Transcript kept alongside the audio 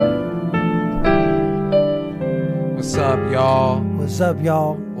y'all? What's up,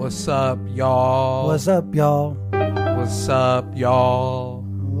 y'all? What's up, y'all? What's up, y'all? What's up, y'all?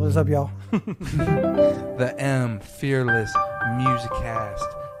 What's up, y'all? The M Fearless Musicast,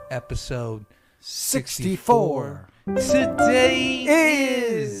 episode 64. Today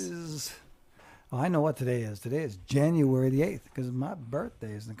is... Oh, I know what today is. Today is January the 8th, because my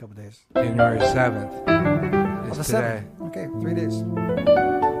birthday is in a couple days. January 7th. It's today. 7th. Okay, 3 days.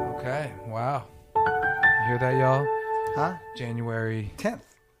 Okay, wow. You hear that, y'all? Huh? January 10th.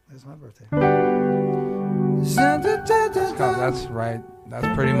 That's my birthday. That's right. That's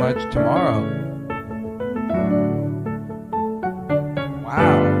pretty much tomorrow.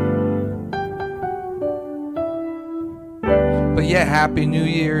 Wow. But yeah, Happy New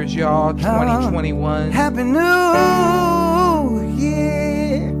Year's, y'all. 2021. Happy New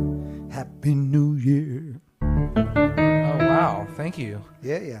Year. Happy New Year. Oh, wow. Thank you.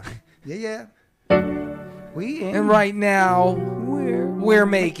 Yeah. And right now, we're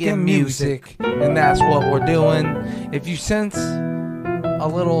making music. And that's what we're doing. If you sense a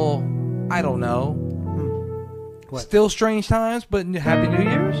little, I don't know, What? Still strange times, but Happy New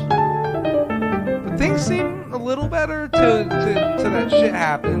Year's. But things seem a little better to that shit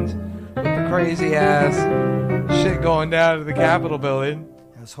happened with the crazy ass shit going down to the Capitol building.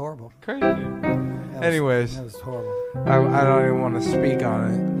 That's horrible. Crazy. Anyways, That was horrible. I don't even want to speak on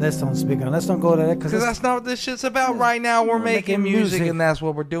it. Let's don't speak on it. Let's don't go to that. Because that's not what this shit's about right now. We're making music, and that's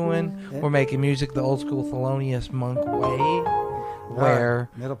what we're doing. Yeah. We're making music the old school Thelonious Monk way. Where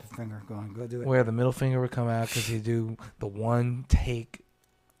middle finger going, go do it. Where the middle finger would come out because he'd do the one take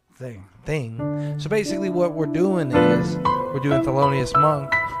thing. So basically, what we're doing is we're doing Thelonious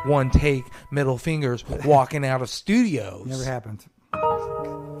Monk one take middle fingers walking out of studios. Never happened.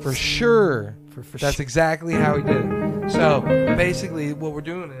 For sure. For That's sure. exactly how he did it. So basically, what we're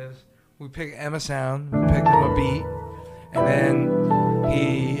doing is we pick Emma sound, we pick him a beat, and then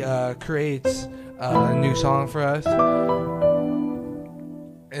he creates a new song for us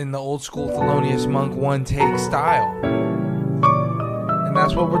in the old school Thelonious Monk one take style. And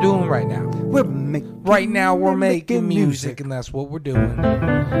that's what we're doing right now. We're making music, and that's what we're doing.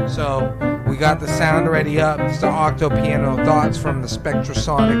 So we got the sound already up. It's the Octo Piano Thoughts from the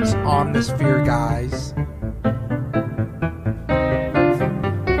Spectrasonics Omnisphere guys.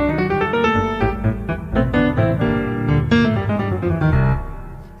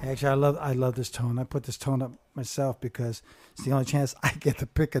 Actually, I love this tone. I put this tone up myself because it's the only chance I get to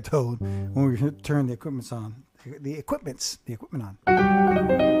pick a tone when we turn the equipment on. The equipment's on.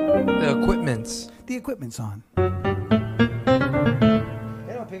 The equipment's on.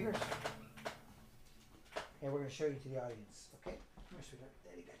 Hello, pickers. And we're going to show you to the audience. Okay? Come here, sweetheart.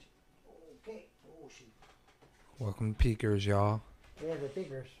 Daddy got you. Okay. Oh, shoot. Welcome to Peakers, y'all. Yeah, the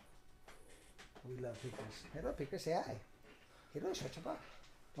pickers. We love pickers. Hello, pickers. Say hi. Hello, Shachaba.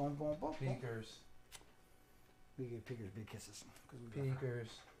 Boom, boom, boom. Peakers. We give pickers big kisses. Peakers.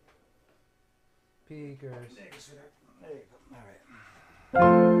 Peakers. There you go, sweetheart. There you go. All right.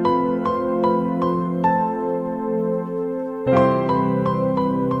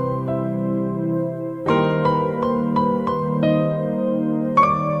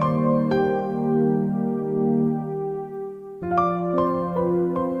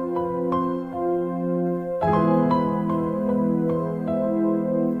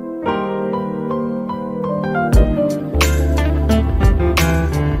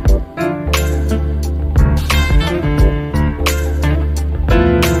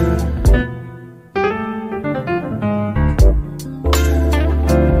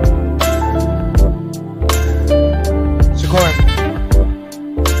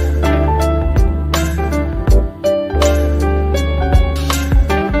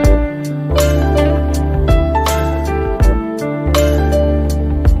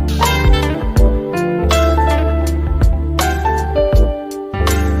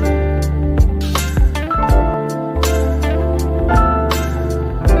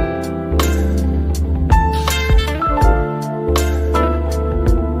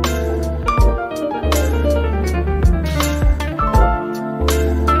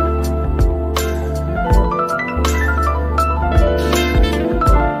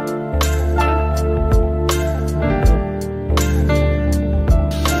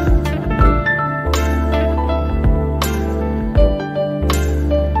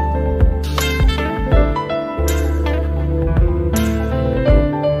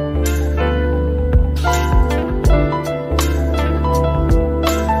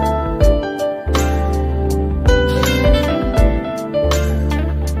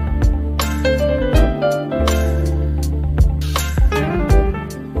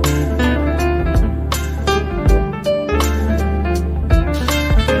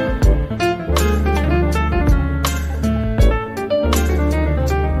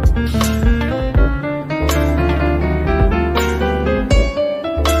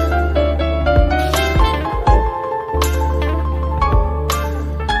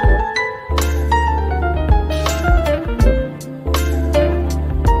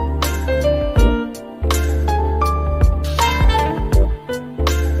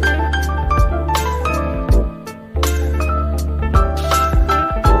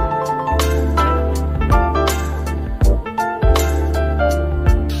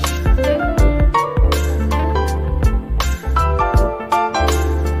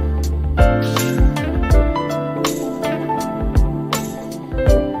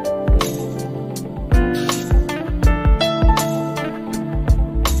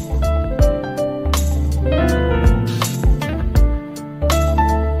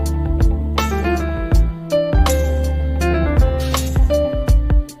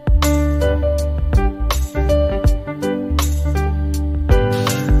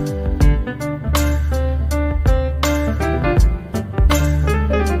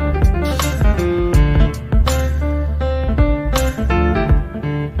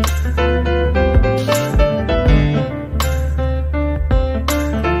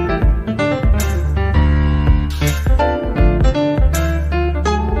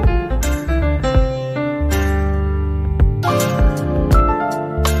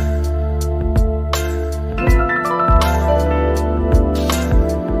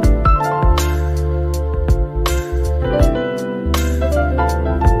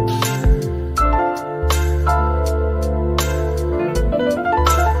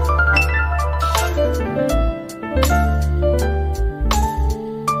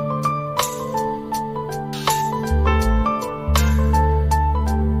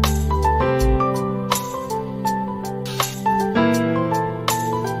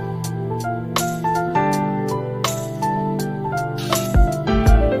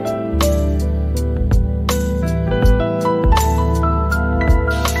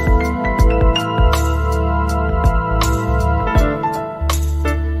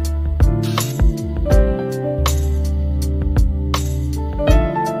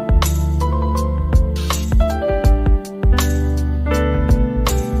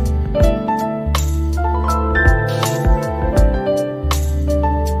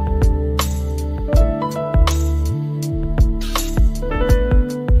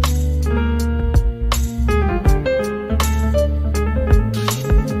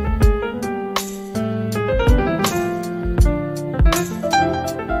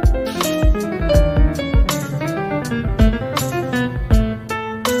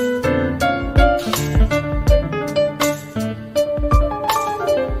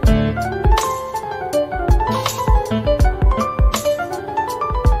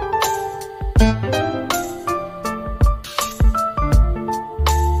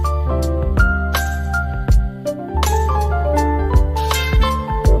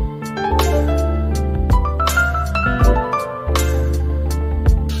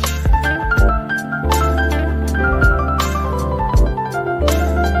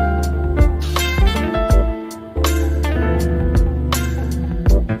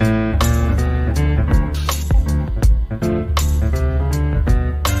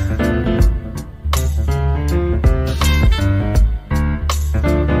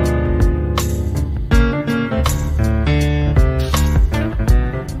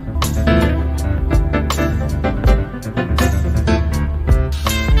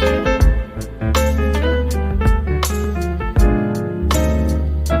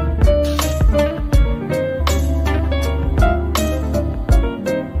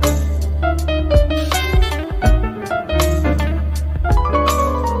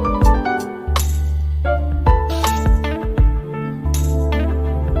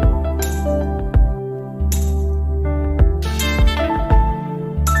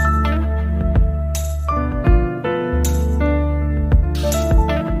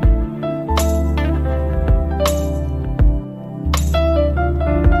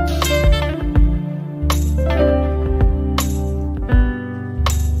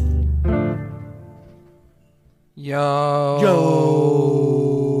 Yo. Yo.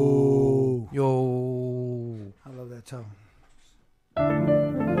 Yo. I love that tone.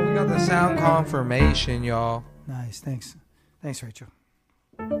 We got the sound confirmation, y'all. Nice. Thanks. Thanks, Rachel.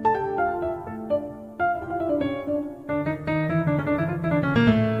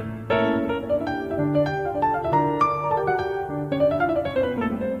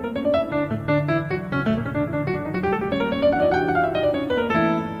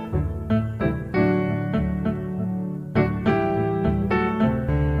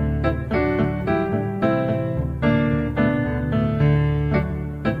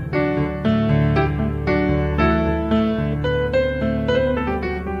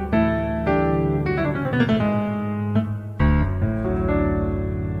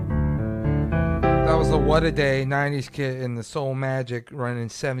 What a Day 90s kit in the Soul Magic running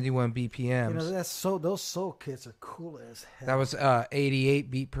 71 BPMs. You know, those soul kits are cool as hell. That was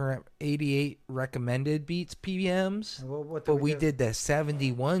 88 recommended beats PPMs. But we did the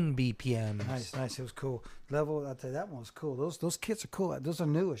 71 BPMs. Nice. It was cool. Level, I'll tell you, that one was cool. Those kits are cool. Those are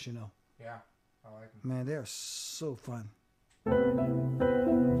newish, you know. Yeah, I like them. Man, they are so fun.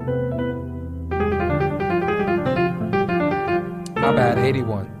 My bad,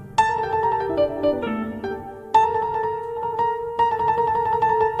 81.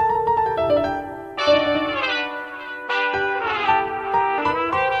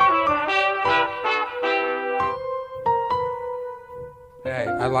 Hey,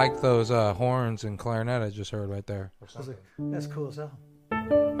 I like those horns and clarinet I just heard right there. That's cool as hell.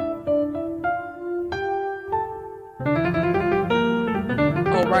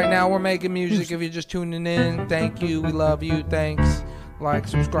 Oh, right now we're making music. If you're just tuning in, thank you. We love you. Thanks. Like,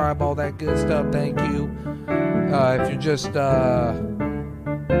 subscribe, all that good stuff. Thank you. If you're just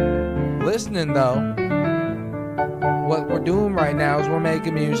listening, though, what we're doing right now is we're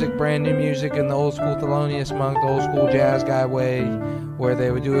making music, brand new music in the old school Thelonious Monk, the old school jazz guy way, where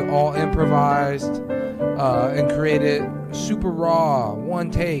they would do it all improvised and create it super raw, one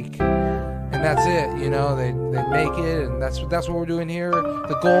take, and that's it. You know, they make it, and that's what we're doing here.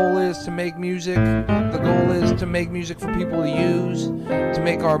 The goal is to make music. The goal is to make music for people to use, to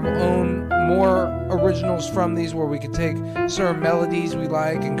make our own more originals from these, where we could take certain melodies we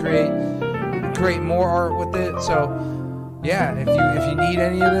like and create more art with it. So yeah, if you need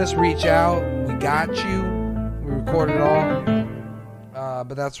any of this, reach out. We got you. We recorded it all.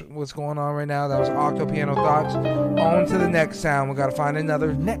 But that's what's going on right now. That was Octo Piano Thoughts. On to the next sound. We got to find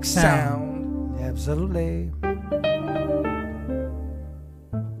another next sound. Absolutely.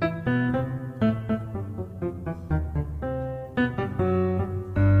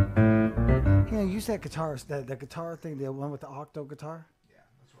 Yeah, use that guitar, that guitar thing, the one with the octo guitar.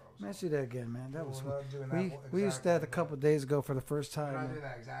 Let's do that again, man. That was we used that a couple of days ago for the first time. We're not doing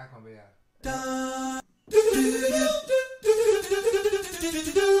that exact one, but yeah.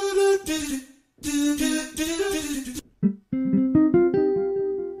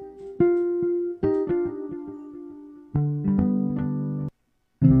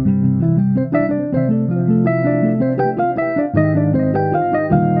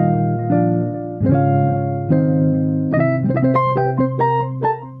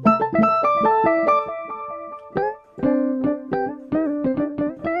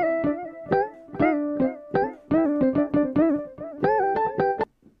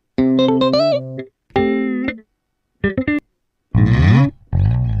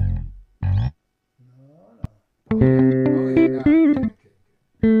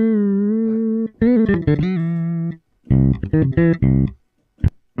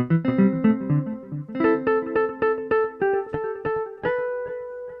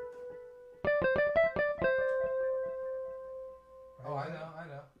 Oh, I know.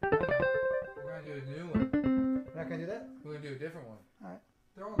 We're gonna do a new one. We're not gonna do that? We're gonna do a different one. All right.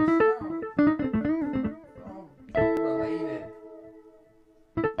 They're all related.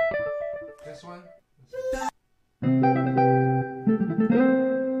 This one? I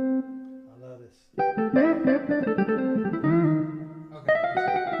love this. Okay.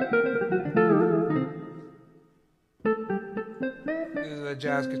 This is a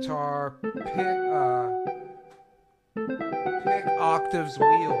jazz guitar pick octaves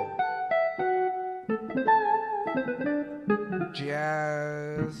wheel.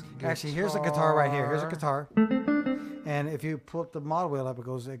 Jazz. Actually, here's a guitar right here. Here's a guitar. And if you pull up the model wheel up, it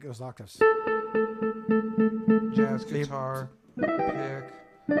goes octaves. Jazz guitar pick octaves.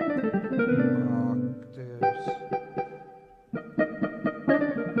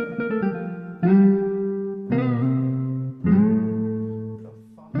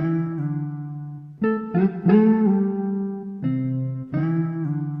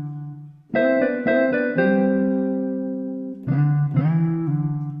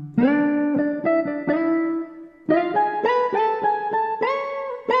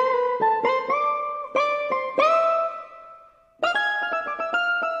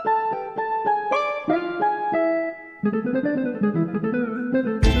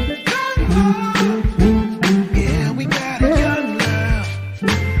 Yeah, we got a young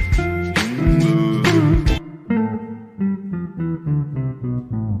love.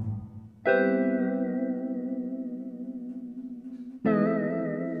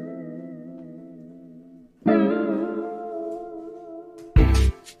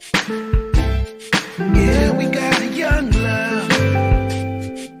 Yeah, we got a young love.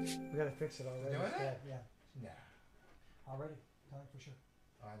 We gotta fix it already. Doing it? Yeah. Nah. Already? For sure.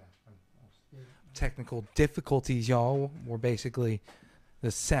 I know. Technical difficulties, y'all. We're basically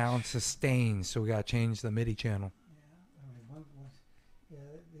the sound sustains, so we gotta change the MIDI channel.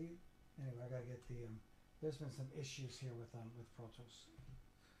 Anyway, I gotta get the. There's been some issues here with Pro Tools,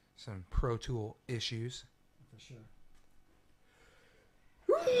 Some Pro Tool issues. for sure.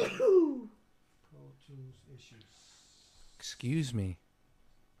 Pro Tools issues. Excuse me.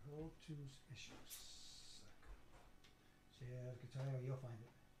 Pro Tools issues. So yeah, guitar hero, you'll find it.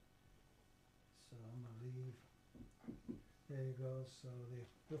 So I'm gonna leave. There you go. So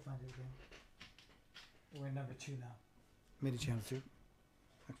you'll find it again. We're in number 2 now. MIDI channel 2.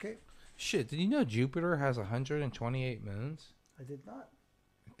 Okay. Shit, did you know Jupiter has 128 moons? I did not.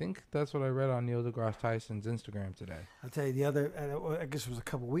 I think that's what I read on Neil deGrasse Tyson's Instagram today. I'll tell you the other. I guess it was a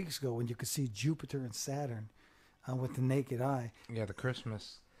couple weeks ago when you could see Jupiter and Saturn with the naked eye. Yeah, the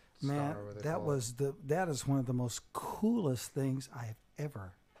Christmas Man, star. What they that call was that is one of the most coolest things I have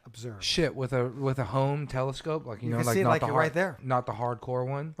ever observed. shit with a home telescope, like you know, can like see it not like the you're hard, right there. not the hardcore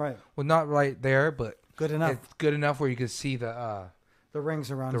one. Right. Well, not right there, but Good enough. it's good enough where you can see the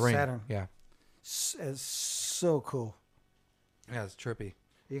rings around ring. Saturn. Yeah, It's so cool. yeah, it's trippy.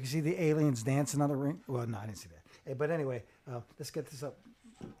 You can see the aliens dancing on the ring. Well, no, I didn't see that. Hey, but anyway, let's get this up.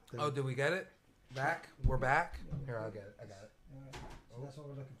 Oh, did we get it? Back? We're back. Here, I'll get it. I got it. All right. So that's what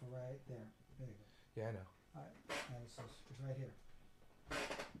we're looking for right there. There you go. Yeah, I know. All right. And it's right here.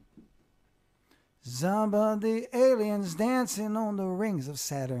 Somebody aliens dancing on the rings of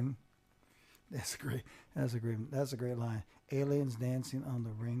Saturn. That's a great line. Aliens dancing on the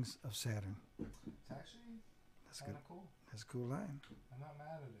rings of Saturn. It's actually That's good. kind of cool. That's a cool line. I'm not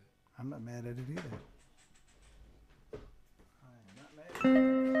mad at it. I'm not mad at it either. I'm not mad at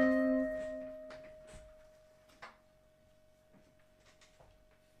it.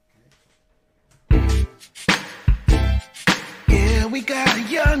 Yeah, we got a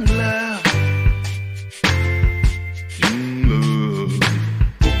young love. Young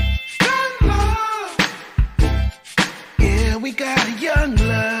love. Yeah, we got a young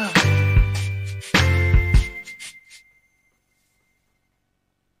love.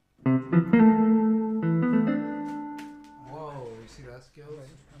 Whoa, you see that skills?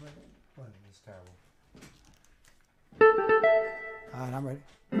 What? It's terrible. All right, I'm ready.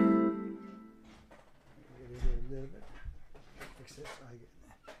 A little bit. Fix this.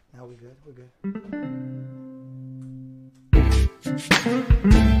 Now we're good. We're good.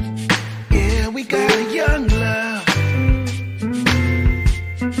 Yeah, we got a young love.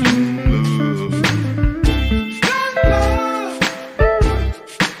 Young love.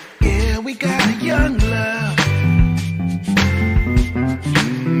 Yeah, we got a young love.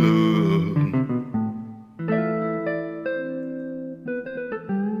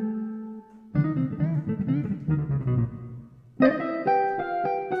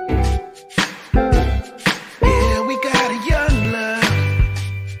 Yeah, we got a young love.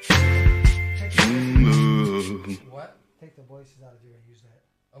 What? Take the voices out of here and use that.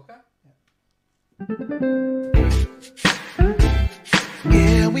 Okay.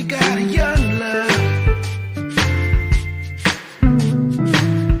 Yeah, we got a young love.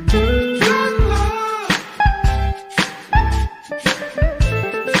 Young love.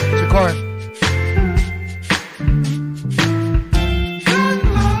 So, Corin, Young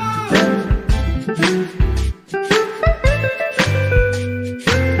love.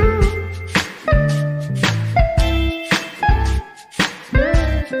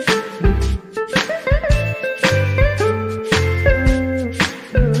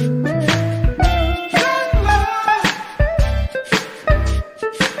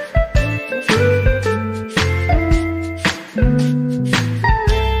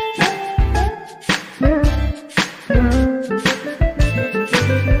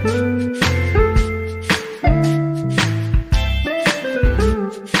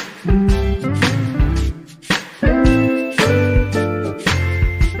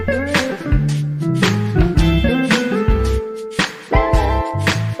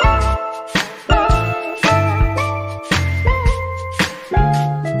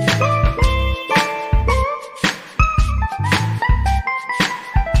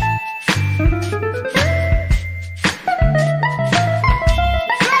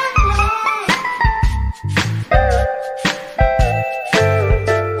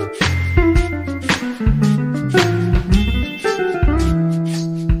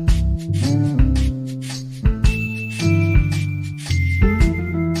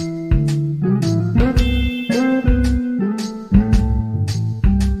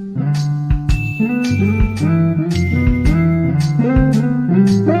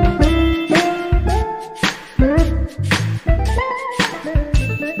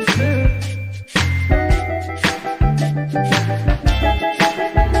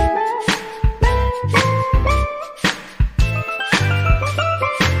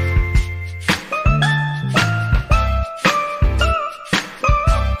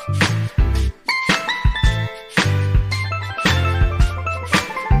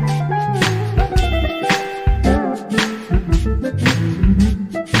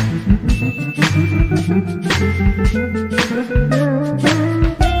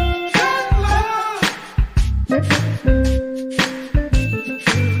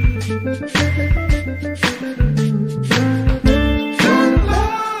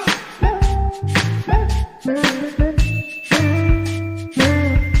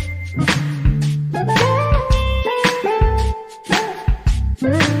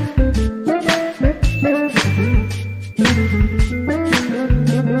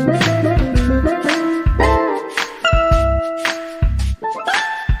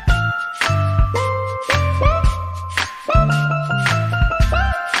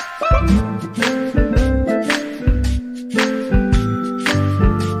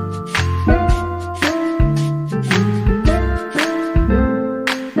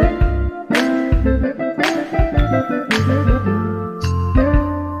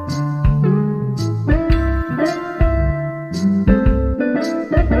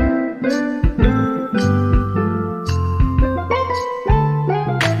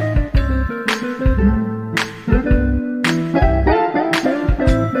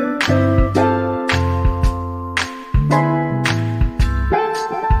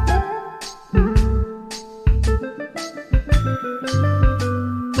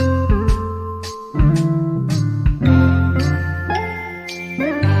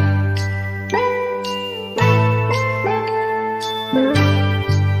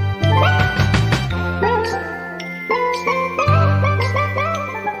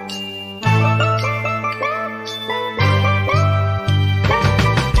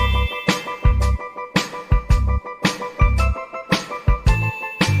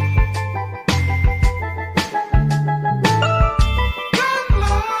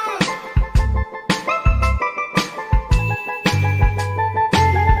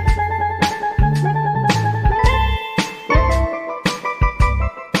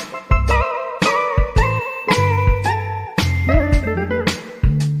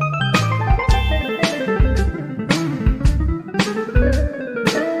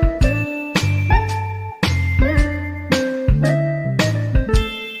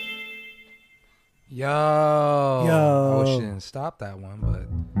 Stop that one, but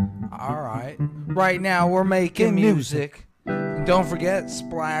all right. Right now we're making music. And don't forget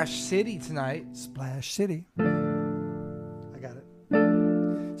Splash City tonight. Splash City. I got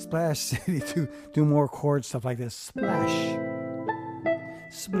it. Splash City. Do more chord stuff like this. Splash.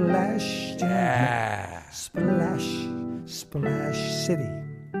 Splash. Yeah. Splash. Splash City.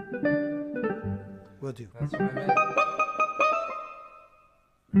 Will do. That's what I meant.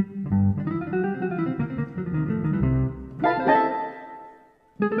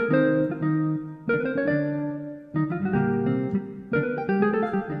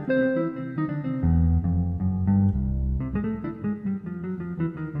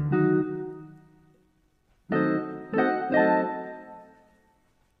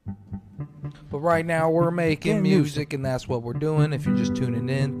 But right now we're making music, and that's what we're doing. If you're just tuning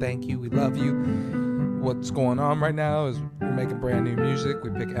in, thank you. We love you. What's going on right now is we're making brand new music.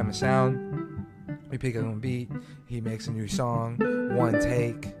 We pick Emma Sound. We pick up a beat. He makes a new song. One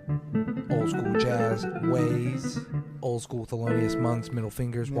take. Old school jazz. Ways. Old school Thelonious Monk's middle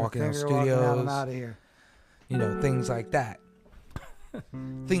fingers walking out studios. Out of here. You know, things like that.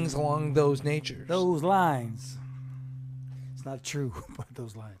 Things along those natures. Those lines. It's not true, but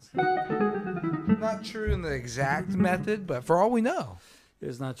those lines. Not true in the exact method, but for all we know.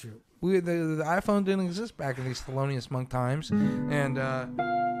 It's not true. The iPhone didn't exist back in these Thelonious Monk times. And,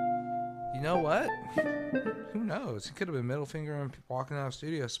 you know what? Who knows? He could have been middle finger and walking out of the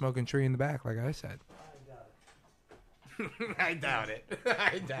studio, smoking tree in the back, like I said. I doubt it.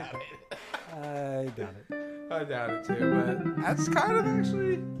 I doubt it. I doubt it. I doubt it too, but that's kind of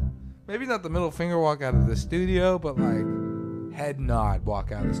actually, maybe not the middle finger walk out of the studio, but like head nod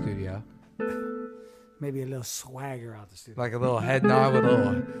walk out of the studio. Maybe a little swagger out the studio. Like a little head nod with a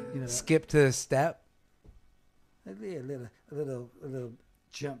little skip to the step. Maybe a little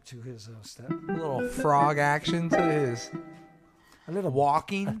jump to his step. A little frog action to his a little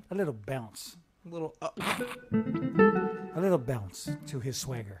walking. A little bounce. A little up. A little bounce to his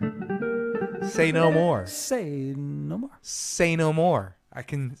swagger. Say no more. Say no more. Say no more. I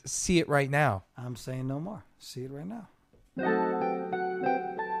can see it right now. I'm saying no more. See it right now.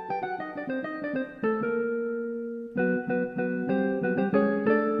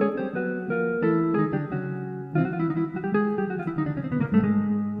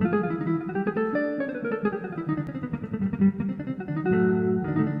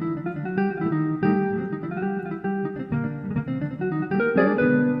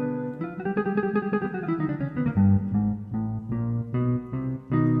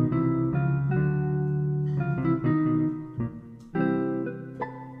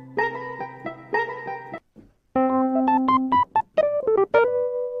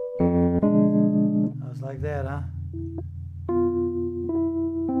 Like that, huh?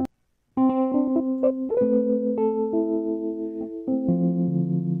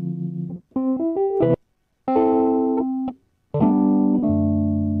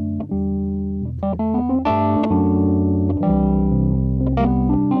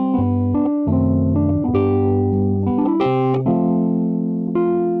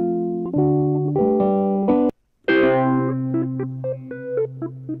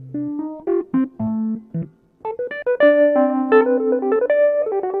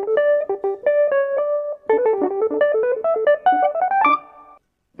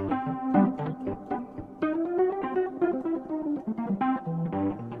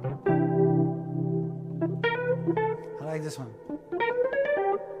 I like this one.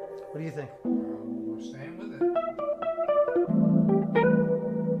 What do you think? We're staying with it.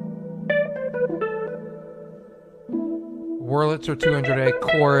 Wurlitzer 200A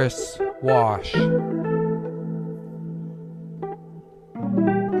chorus wash.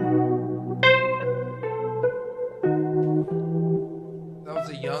 That was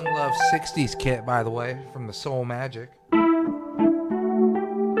a Young Love 60s kit, by the way, from the Soul Magic.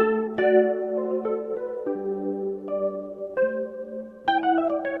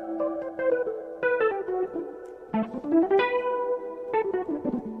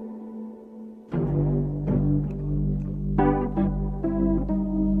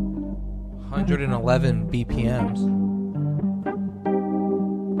 .111 BPMs.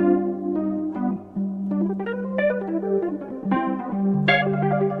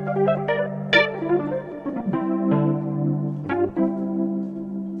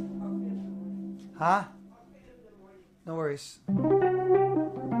 Huh? No worries.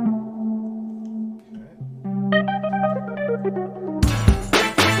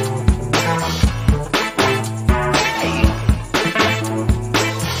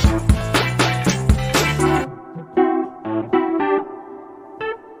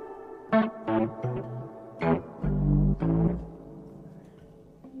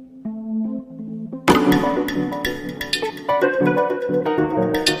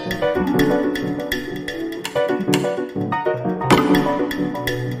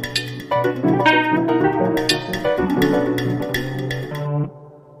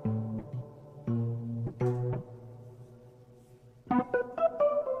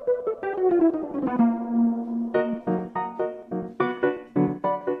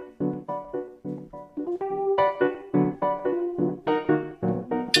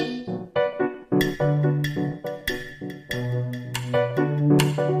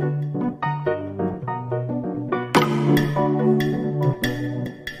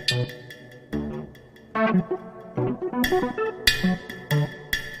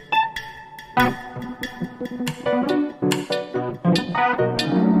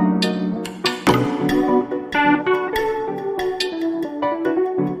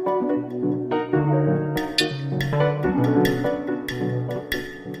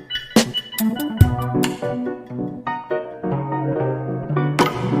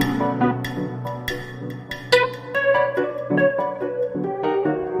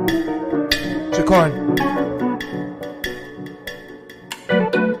 Corn.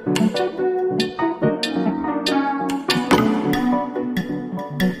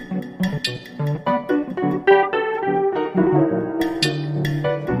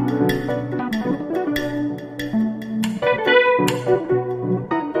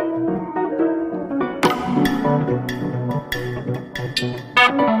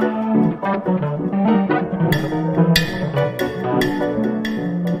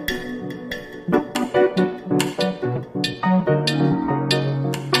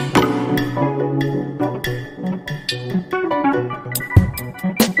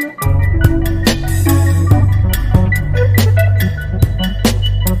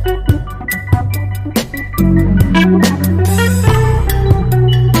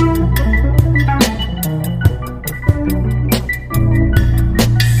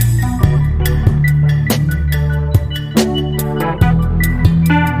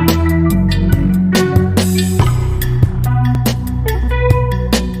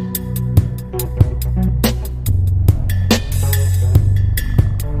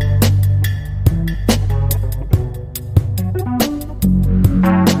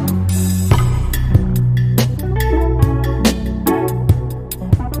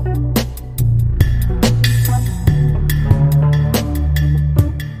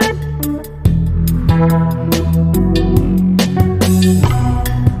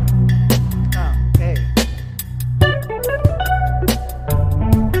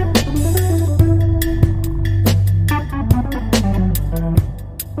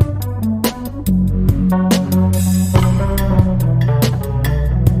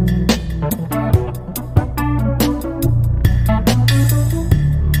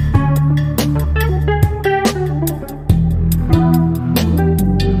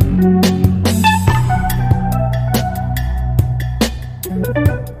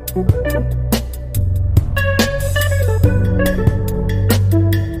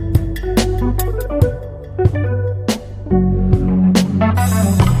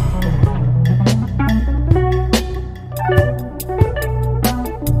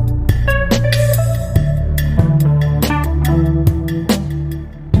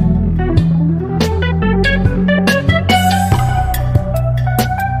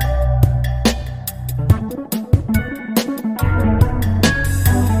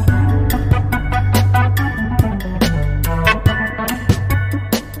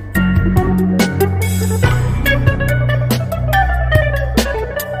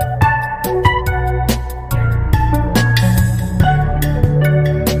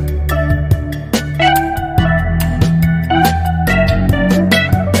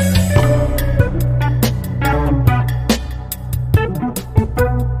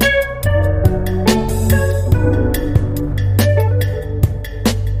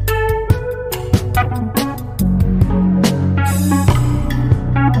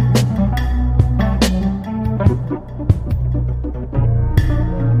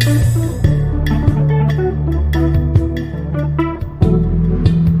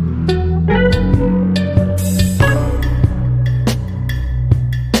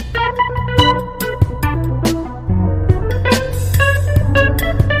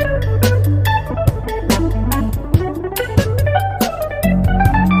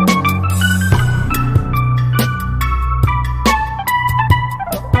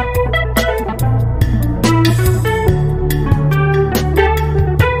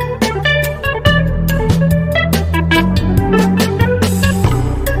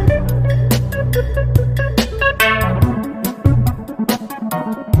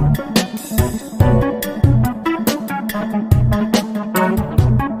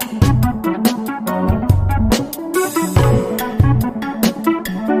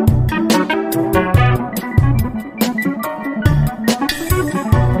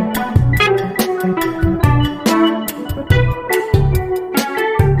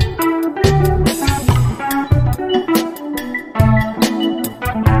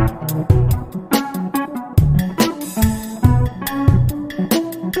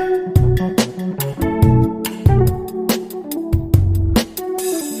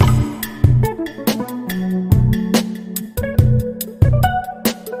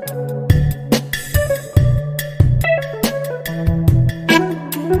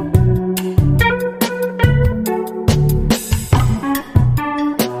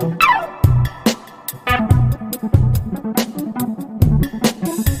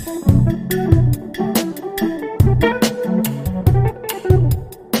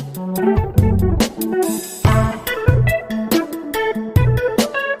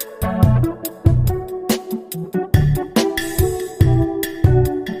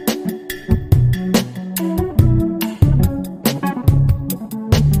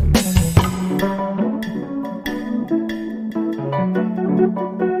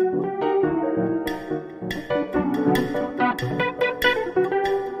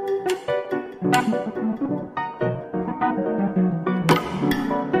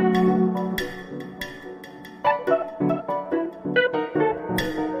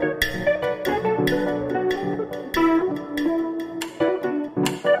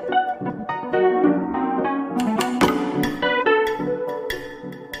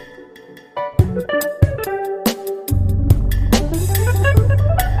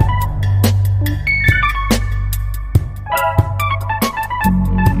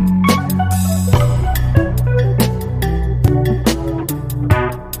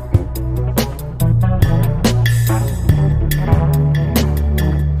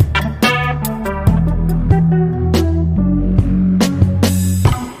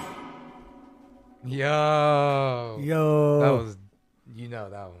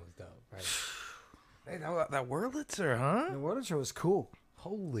 That Wurlitzer, huh? The Wurlitzer was cool.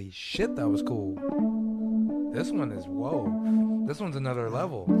 Holy shit, that was cool. This one is whoa. This one's another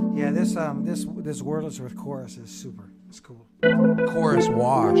level. Yeah, this Wurlitzer with chorus is super. It's cool. Chorus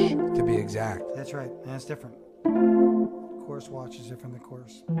wash, to be exact. That's right. That's different. Chorus wash is different than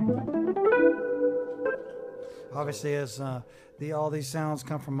chorus. Obviously, as all these sounds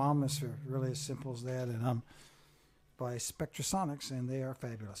come from Atmosphere, really as simple as that, and by Spectrasonics, and they are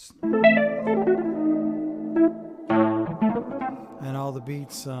fabulous. And all the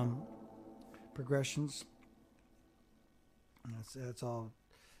beats, progressions. That's all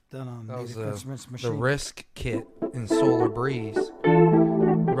done on Music Instruments Machine. The Risk kit in Solar Breeze,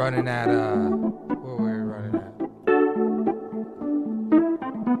 running at what were we running at?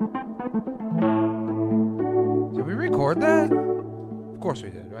 Did we record that? course we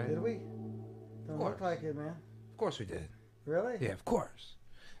did, right? Did we? Don't course. look like it, man. Of course we did. Really? Yeah, of course.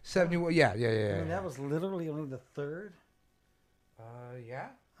 71. Yeah. I mean, that was literally only the third. Yeah.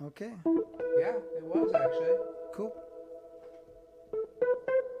 Okay. Yeah, it was actually. Cool.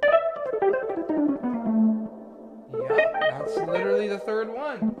 Yeah, that's literally the third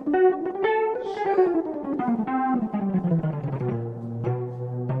one.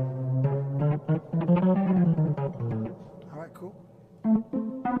 All right, cool.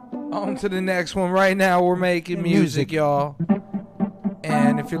 On to the next one. Right now, we're making music, y'all.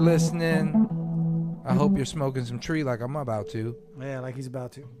 And if you're listening, I hope you're smoking some tree like I'm about to. Yeah, like he's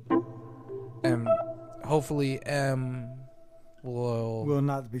about to. And hopefully M will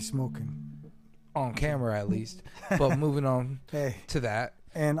not be smoking. On camera at least. But moving on to that.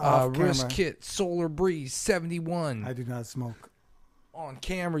 And off camera. Wrist Kit Solar Breeze 71. I do not smoke. On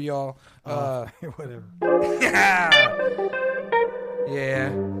camera, y'all. Whatever. Yeah.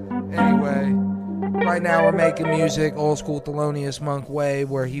 Anyway, right now we're making music old school Thelonious Monk way,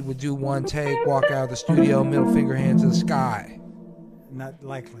 where he would do one take, walk out of the studio, middle finger hand to the sky. Not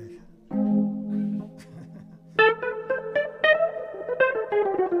likely.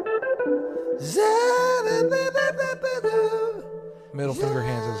 Middle finger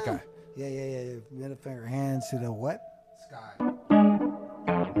hands to the sky. Yeah. Middle finger hands to the what? Sky.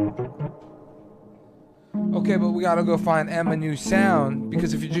 Okay, but we gotta go find M a new sound,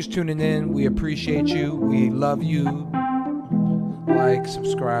 because if you're just tuning in, we appreciate you. We love you. Like,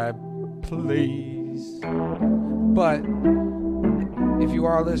 subscribe, please. But if you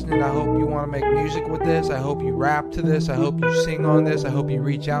are listening, I hope you want to make music with this. I hope you rap to this. I hope you sing on this. I hope you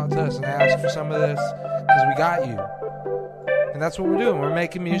reach out to us and ask for some of this, because we got you. And that's what we're doing. We're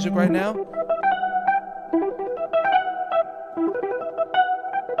making music right now.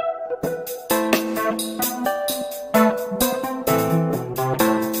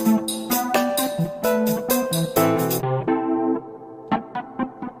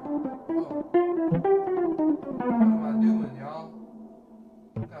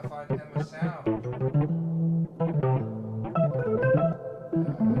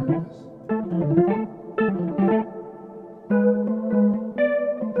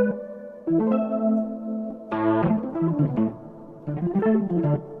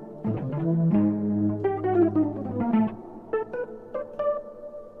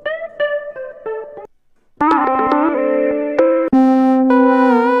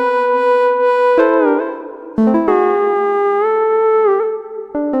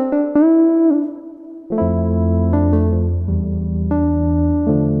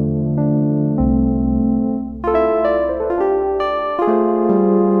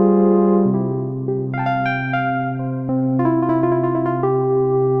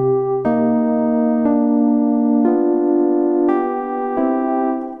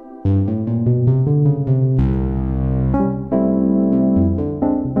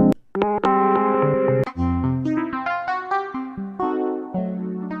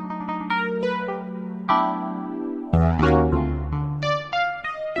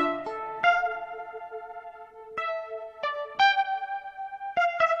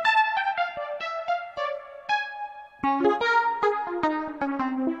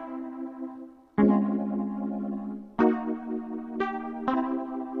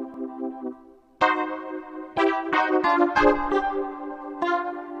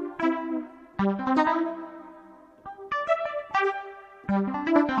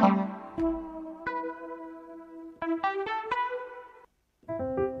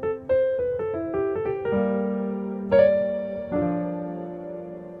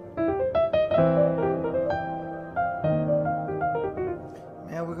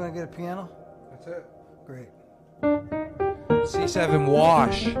 Get a piano? That's it. Great. C7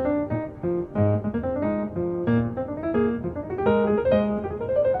 Wash.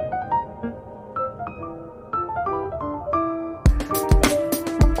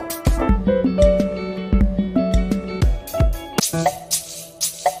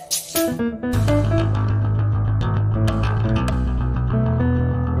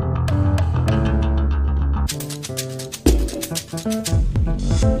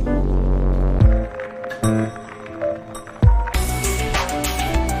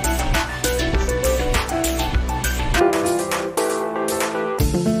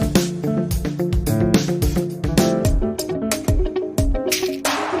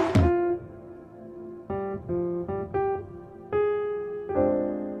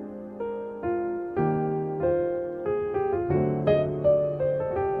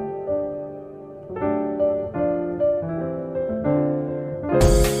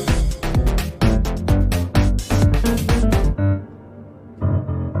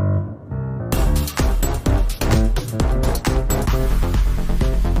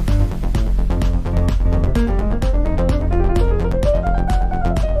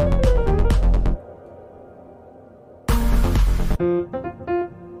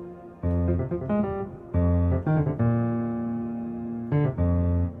 It's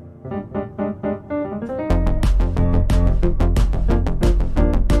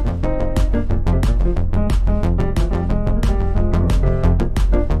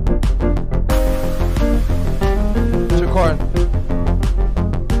recording.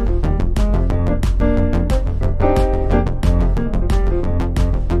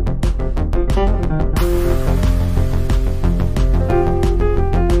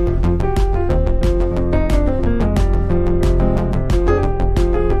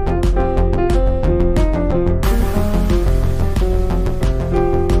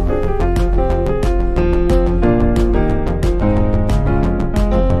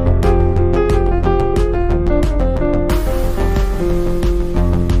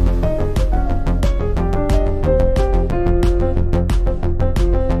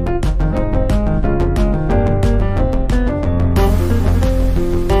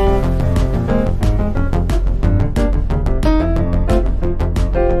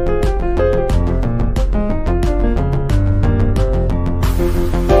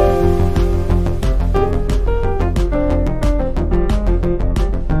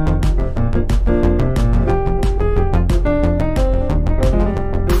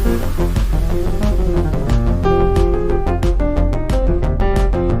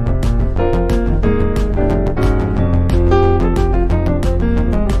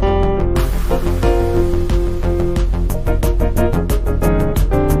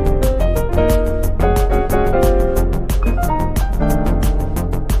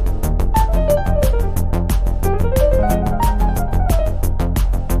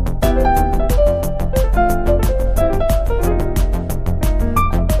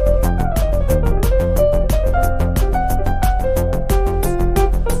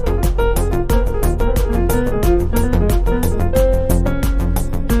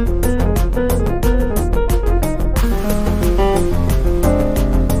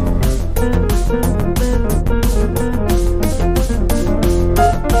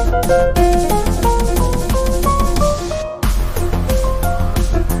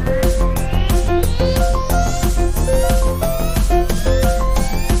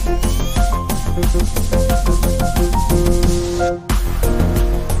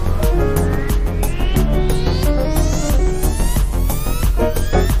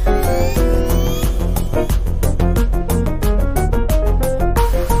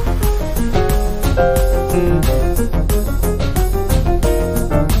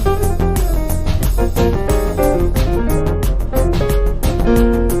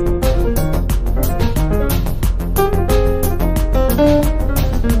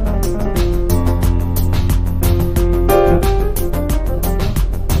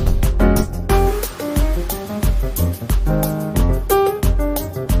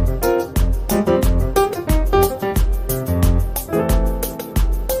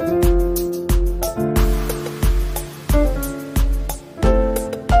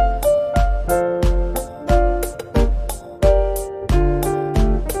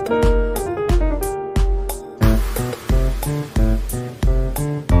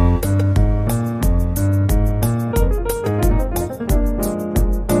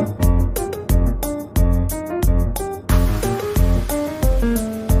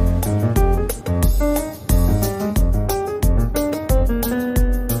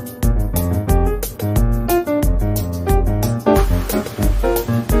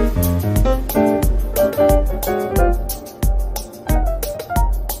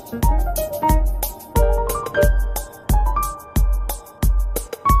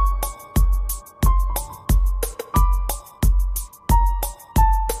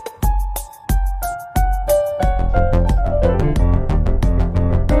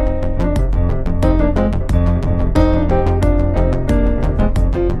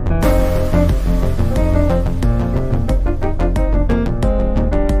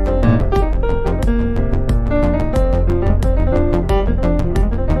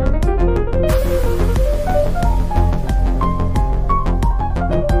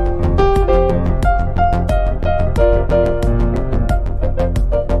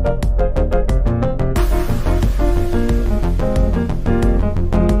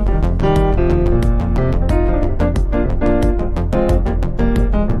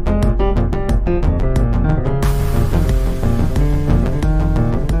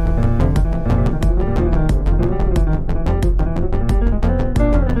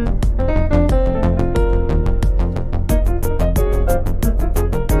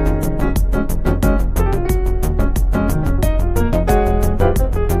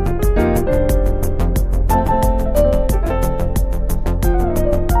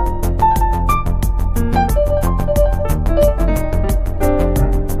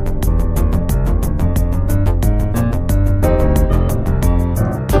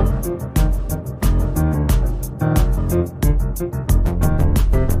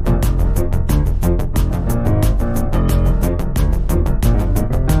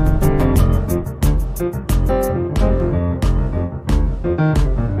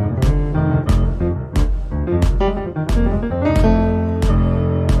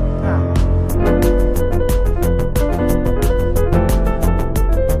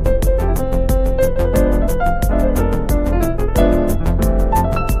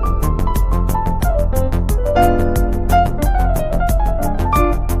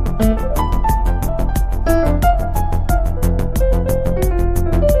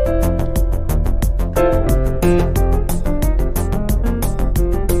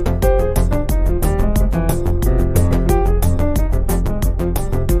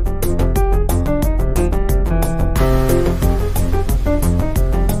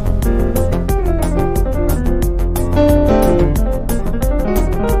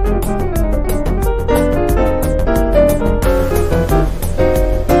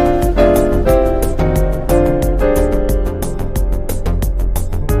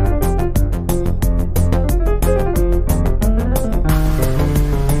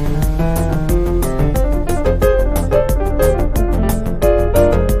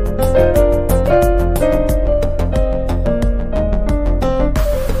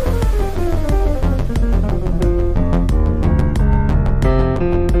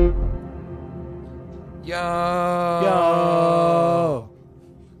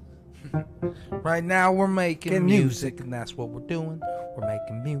 Right now we're making Making music, and that's what we're doing. We're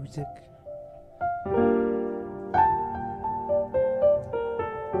making music.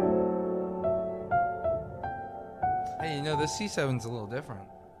 Hey, you know, this C7's a little different.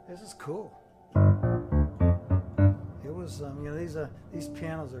 This is cool. It was, these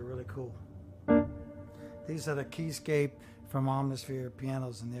pianos are really cool. These are the Keyscape from Omnisphere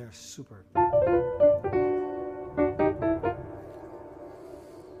pianos, and they're super.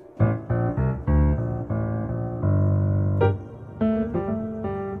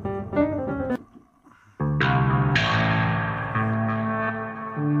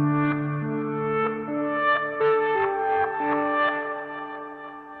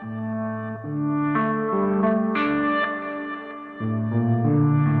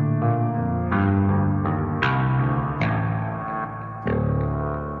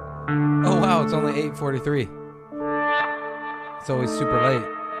 Oh wow, it's only 8:43. It's always super late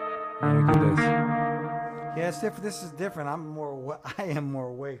when we do this. Yeah, it's different. This is different. I am more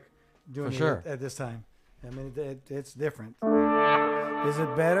awake doing For sure. it at this time. I mean, it's different. Is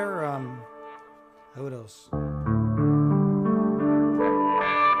it better? What else?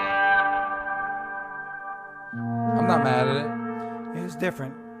 I'm not mad at it. It's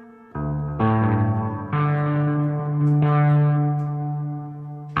different.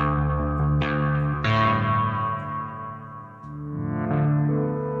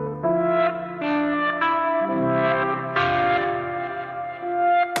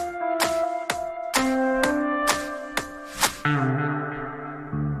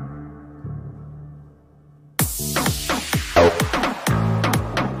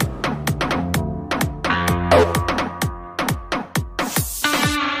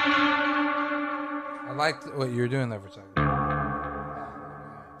 I liked what you were doing there for a second.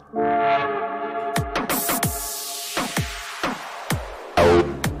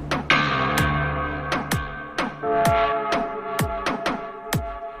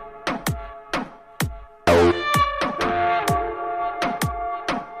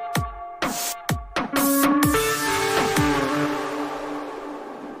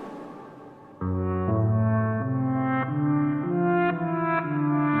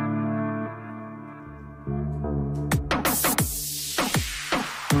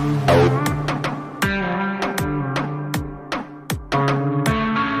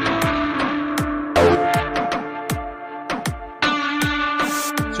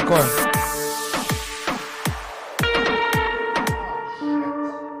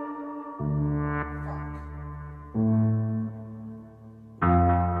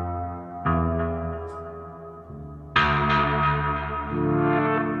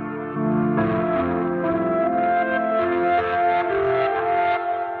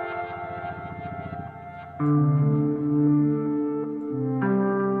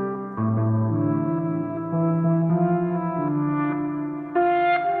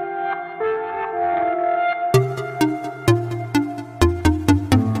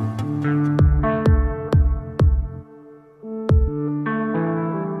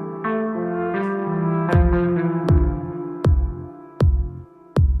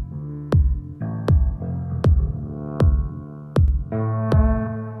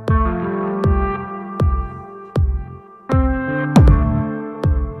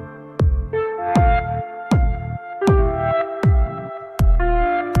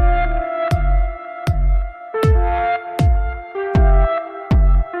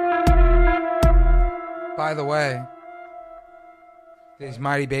 By the way, these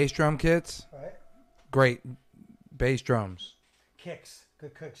mighty bass drum kits, Right? great bass drums. Kicks.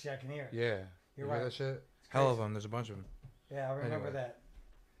 Good kicks. Yeah, I can hear it. Yeah, You're you right. hear that shit? Hell of them. There's a bunch of them. Yeah, I remember Anyway. that.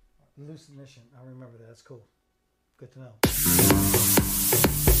 Loose mission. I remember that. That's cool. Good to know.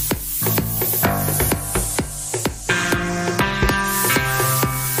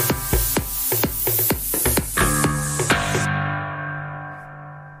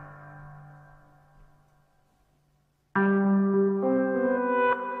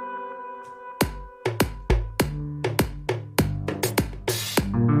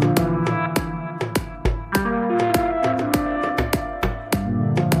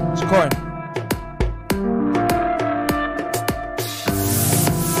 It's recording.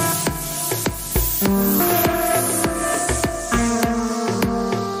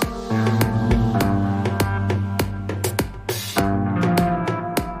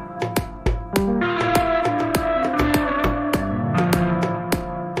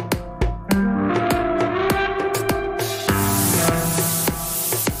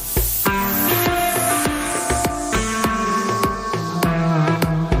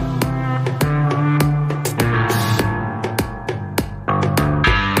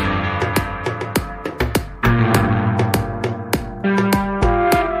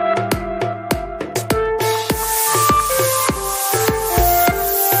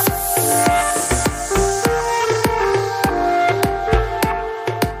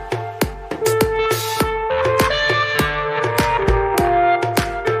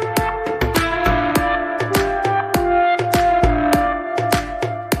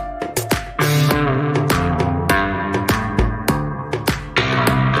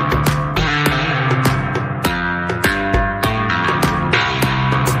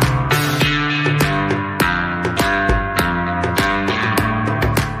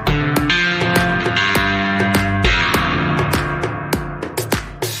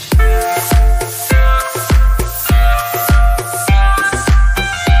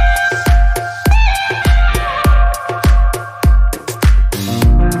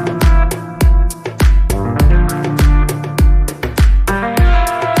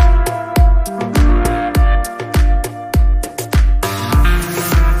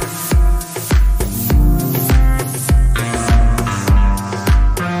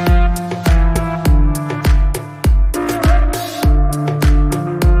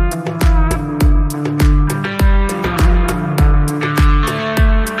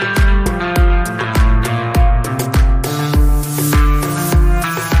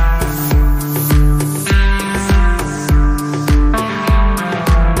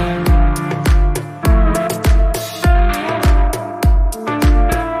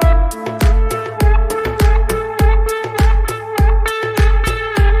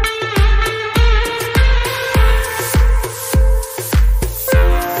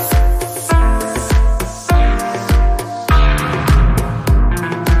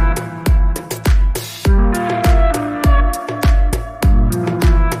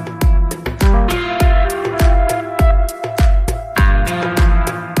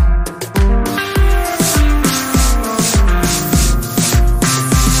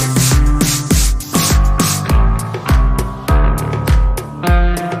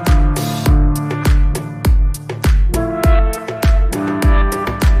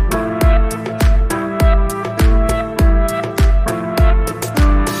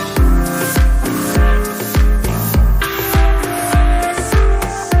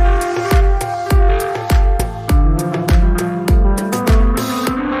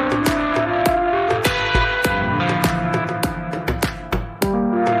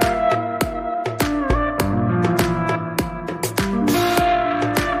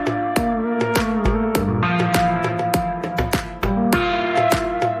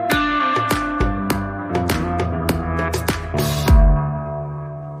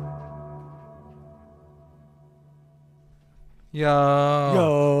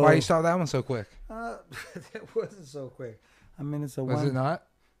 Yo. Why you saw that one so quick? That wasn't so quick. I mean, it's a Was one. it not?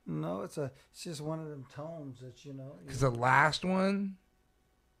 No, it's just one of them tones that you know. Because the last one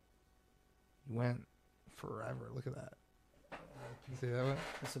went forever. Look at that. See that one?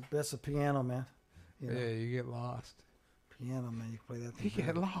 That's a piano, man. You know, Yeah, you get lost. piano, man. You can play that thing. You get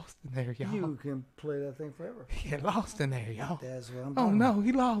forever. lost in there, y'all. You can play that thing forever. You get lost in there, y'all. That's what I'm Oh talking no,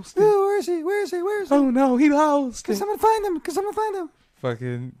 he lost it. Oh, where is he? Where is he? Where is he? Oh no, he lost Can it. someone find him? Can someone find him?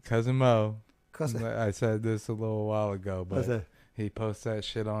 Fucking cousin Mo. Cause I said this a little while ago, what's but that? he posts that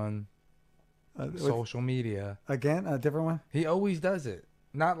shit on What- social media. Again, a different one. He always does it.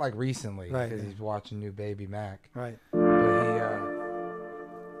 Not like recently, Right, because yeah. he's watching new Baby Mac. Right. But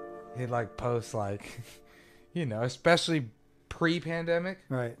he like posts like, you know, especially pre-pandemic,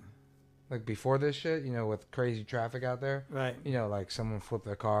 Right. like before this shit, you know, with crazy traffic out there. Right. You know, like someone flipped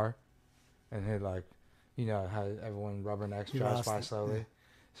their car, and he'd like, you know, how everyone rubbernecks He drives lost by it, slowly. yeah.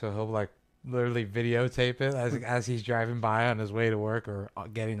 So he'll like literally videotape it as he's driving by on his way to work or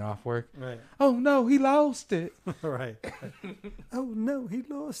getting off work. Right. Oh no, he lost it. Right. Oh no, he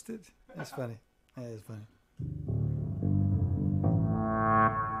lost it. That's funny. That is funny.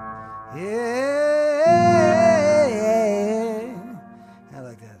 Yeah, I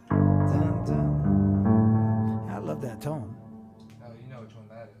like that. Dun, dun. I love that tone. Oh, you know which one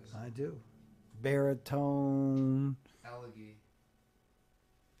that is. I do. Baritone.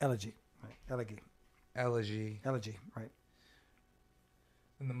 Elegy. Right. Elegy. Elegy. Elegy. Right.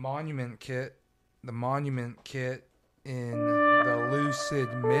 And the Monument Kit in the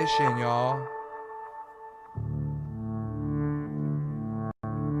Lucid Mission, y'all.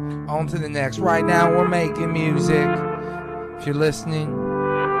 On to the next. Right now, we're making music. If you're listening,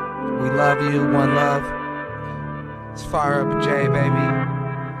 we love you. One love. Let's fire up a J, baby.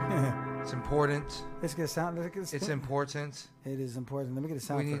 It's important. Let's get a sound. It's important. It is important. Let me get a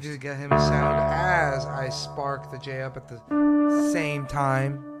sound We need first. to get him a sound as I spark the J up at the same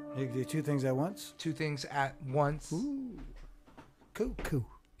time. You can do two things at once. Two things at once. Ooh. Cuckoo.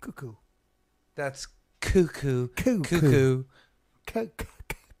 Cuckoo. That's cuckoo. Cuckoo. Cuckoo. Cuckoo.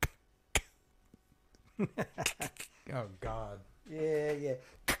 Oh, God. Yeah, yeah.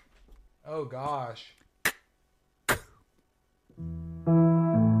 Oh, gosh.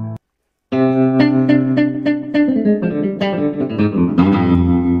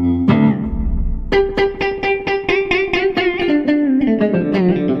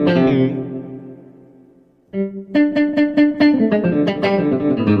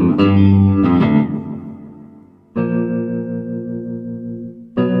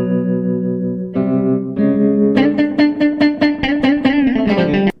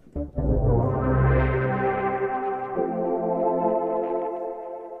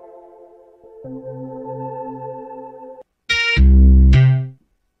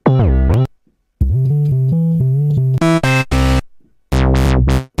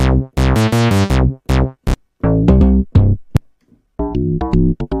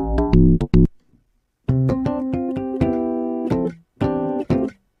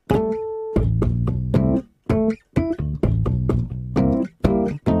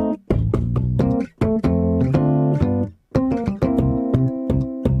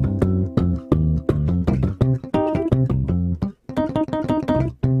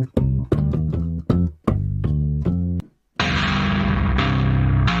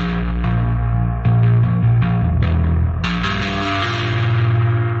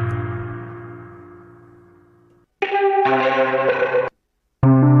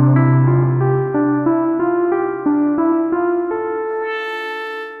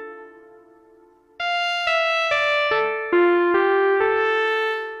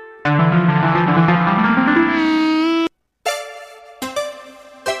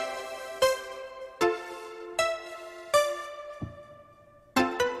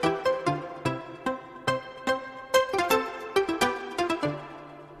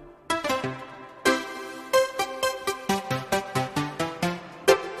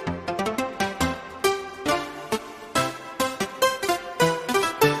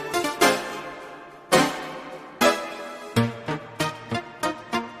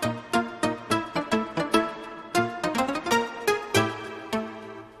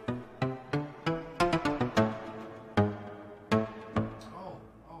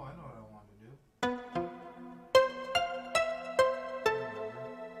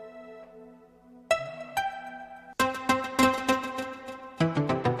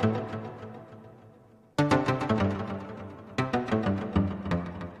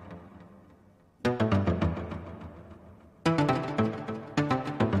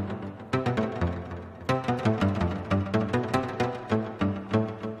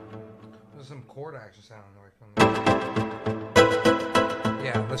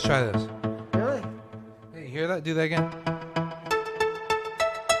 let's try this. Really? Hey, you hear that? Do that again.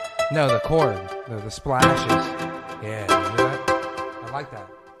 No, the chord, the splashes. Yeah, you hear that? I like that.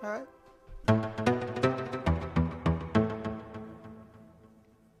 All right.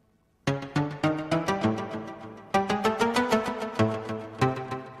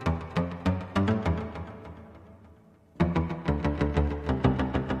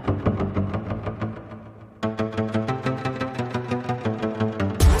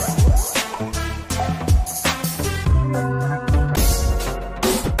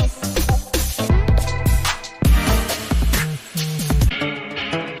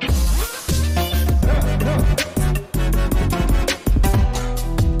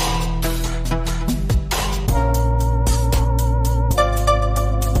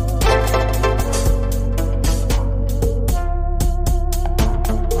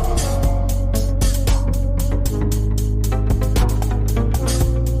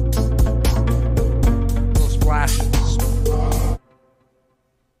 Little splashes.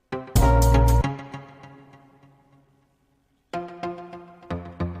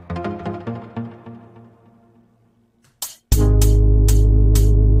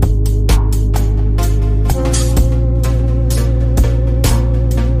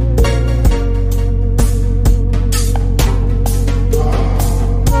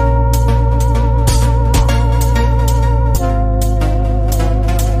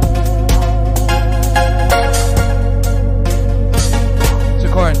 So,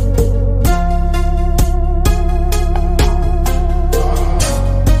 Corin,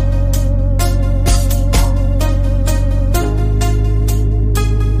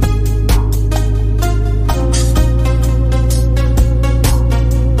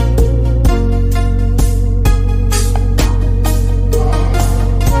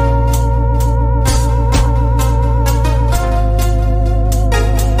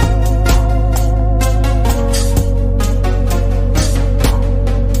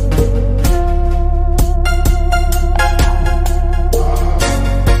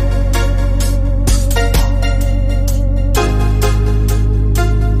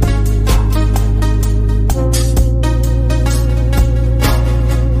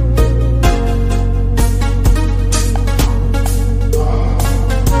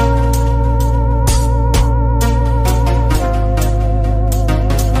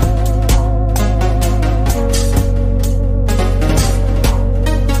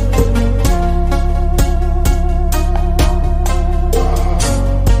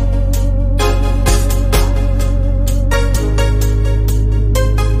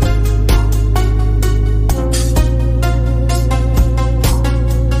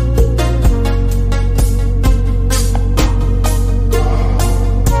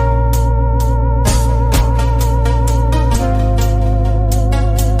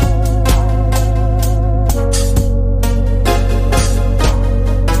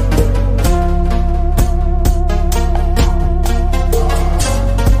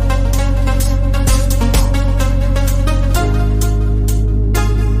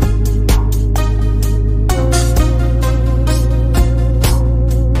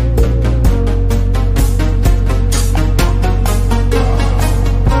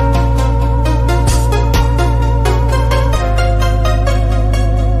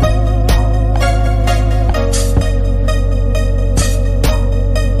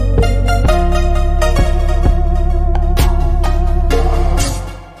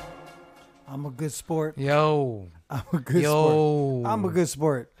 I'm a good sport. yo, I'm a good sport. yo. I'm a good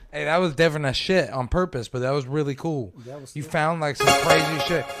sport. Hey, that was different as shit on purpose, but that was really cool. That was You cool. found like some crazy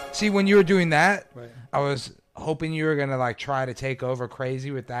shit. See, when you were doing that, Right. I was hoping you were gonna like try to take over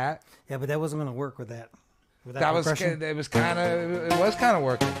crazy with that. Yeah, but that wasn't going to work with that. With That was percussion. it was kind of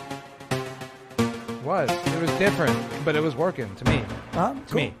working. It was different, but it was working to me. Cool.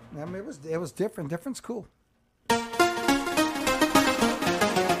 me. I mean, it was different. Different's cool.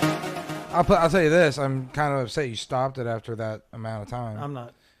 I'll tell you this. I'm kind of upset you stopped it after that amount of time. I'm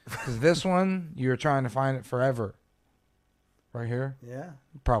not. Because this one, you were trying to find it forever. Right here? Yeah,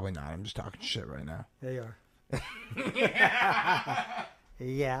 Probably not. I'm just talking shit right now. there you are.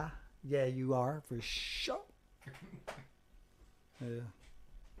 Yeah, you are for sure. Yeah,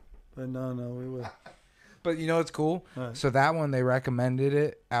 but no, we will. But you know what's cool? What? So that one, they recommended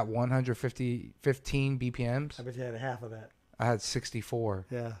it at 15 BPMs. I bet you had half of that. I had 64.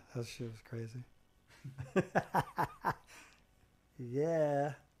 Yeah, that shit was crazy.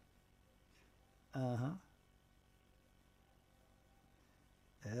 Yeah. Uh-huh.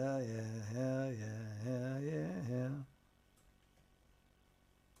 Yeah.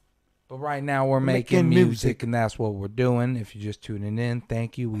 But right now we're making music, and that's what we're doing. If you're just tuning in,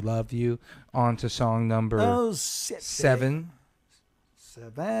 thank you. We love you. On to song number 7.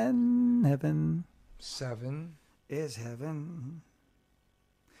 7. Heaven 7 is heaven.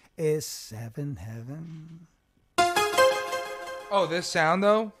 Is 7 heaven? Oh, this sound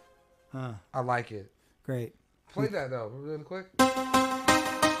though? Huh. I like it. Great. Play that though, really quick.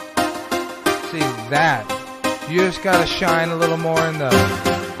 See that? You just gotta shine a little more in the.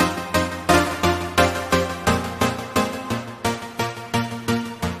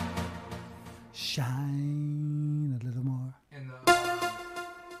 Shine a little more.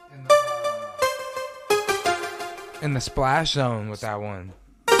 In the splash zone with that one.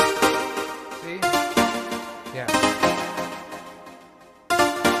 See? Yeah.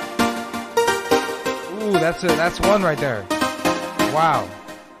 Ooh, that's one right there. Wow.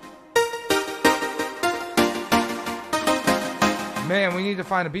 Man, we need to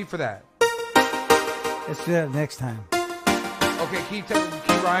find a beat for that. Let's do that next time. Okay, keep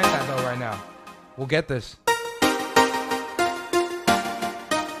riding that though right now. We'll get this.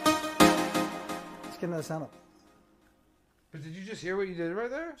 Let's get another sound up. But did you just hear what you did right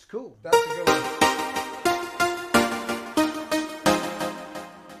there? It's cool. That's a good one.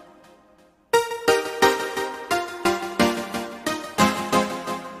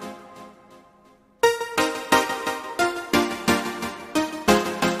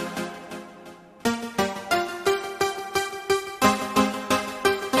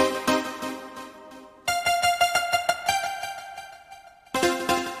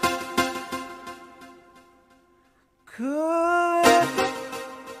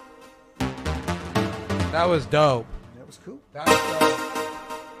 That was dope. That was cool. That was dope.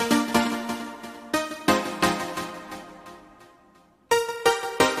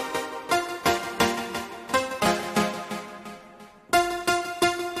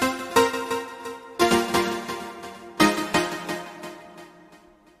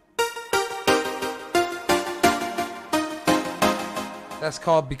 That's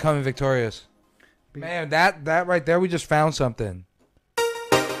called Becoming Victorious. Man, that right there, we just found something.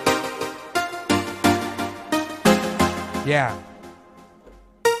 Yeah.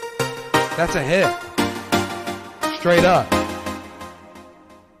 That's a hit. Straight up.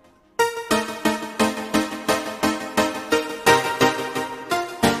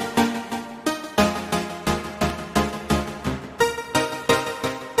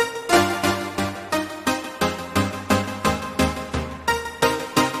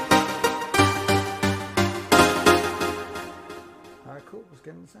 All right, cool. Let's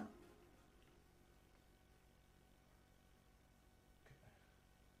get in the sound.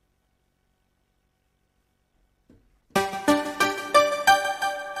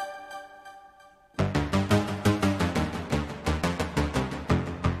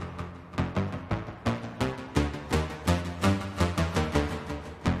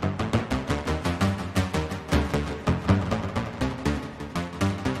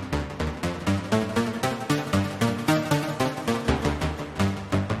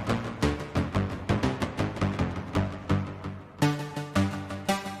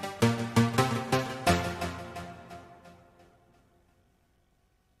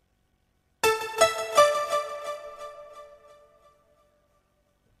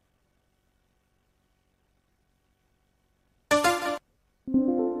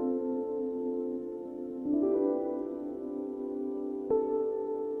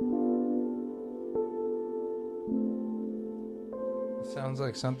 Sounds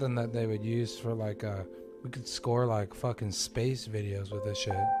like something that they would use for like we could score like fucking space videos with this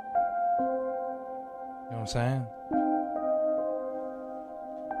shit. You know what I'm saying?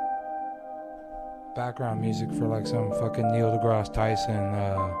 Background music for like some fucking Neil deGrasse Tyson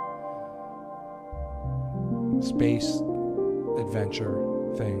space adventure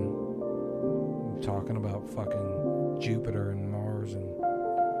thing. Talking about fucking Jupiter and Mars and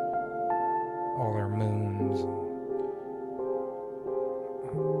all their moons and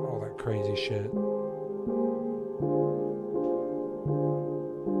all that crazy shit.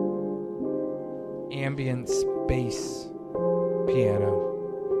 Ambient space piano.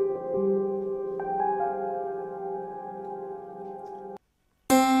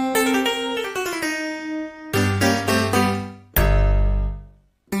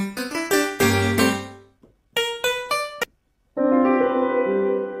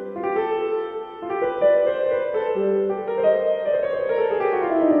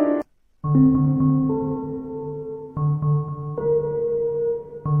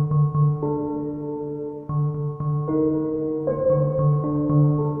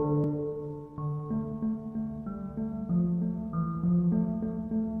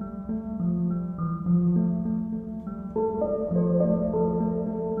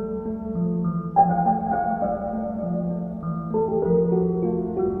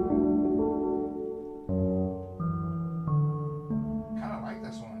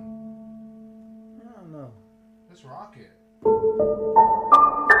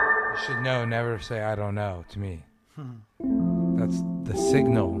 No, never say I don't know to me. That's the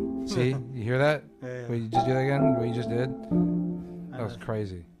signal. See? You hear that? Yeah. Wait, you just do that again? What you just did? I That was know.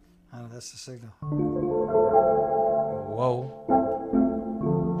 crazy. I know, that's the signal. Whoa.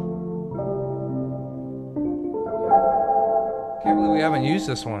 Can't believe we haven't used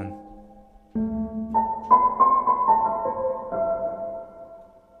this one.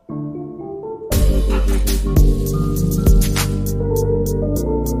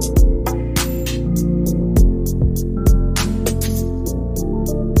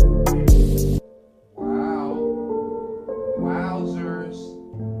 Wow. Wowzers.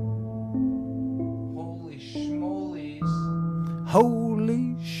 Holy schmolies.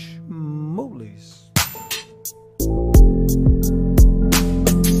 Holy schmolies.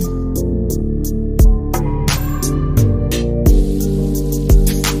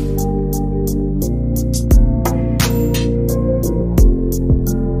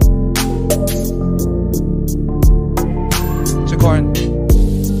 Corn.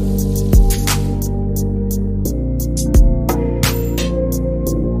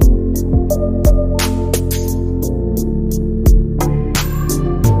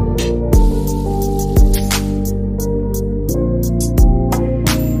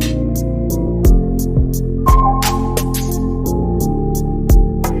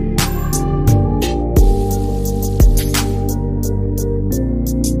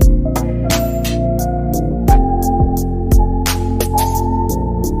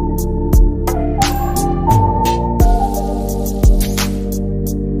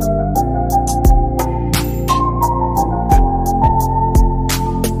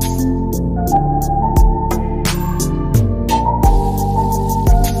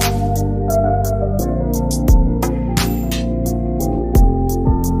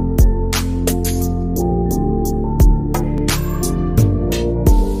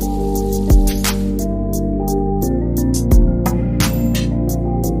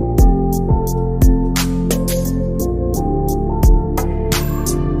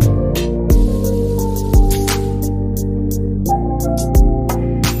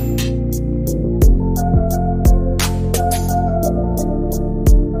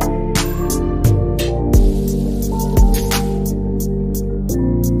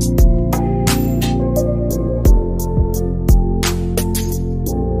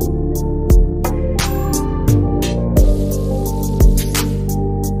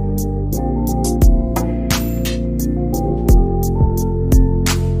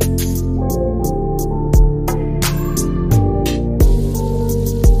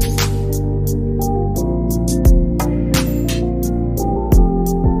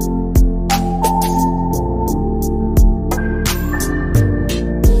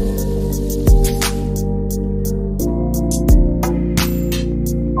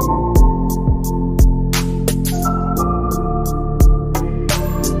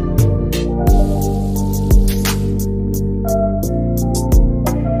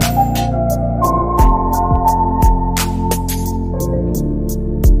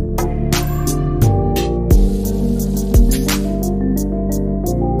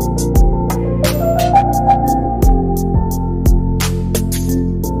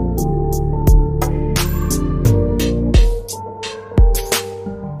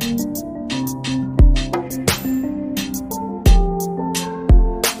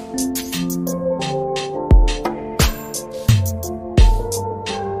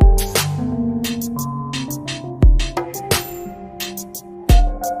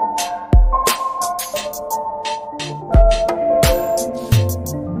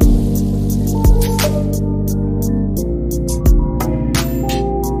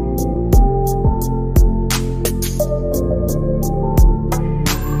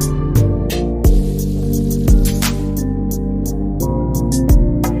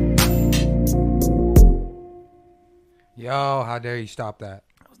 Yo, how dare you stop that?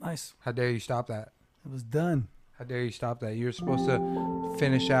 That was nice. How dare you stop that? It was done. How dare you stop that? You were supposed to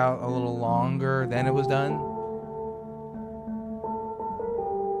finish out a little longer, then it was done?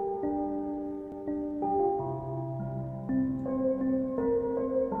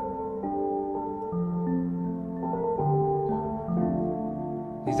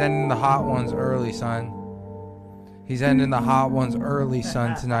 He's ending the hot ones early, son. He's ending the hot ones early,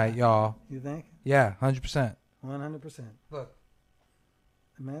 son, tonight, y'all. You think? Yeah, 100%. 100%. Look.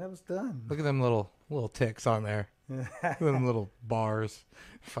 Man, it was done. Look at them little ticks on there. Look at them little bars.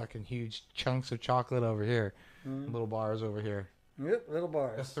 Fucking huge chunks of chocolate over here. Little bars over here. Yep, little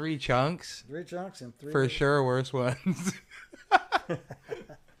bars. 3 chunks. 3 chunks and 3. For sure, worse ones.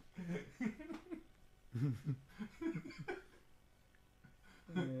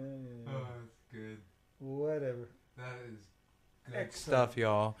 Yeah. Sick stuff,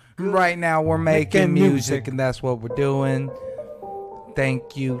 y'all. Right now we're making music, and that's what we're doing.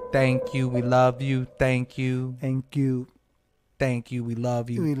 Thank you. We love you. Thank you. Thank you. Thank you. We love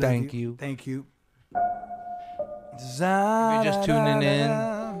you. We love Thank you. Thank you. If you're just tuning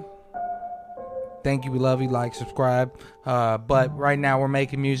in, thank you. We love you. Like, subscribe. But right now we're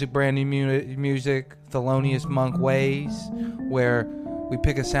making music, brand new music, Thelonious Monk ways, where we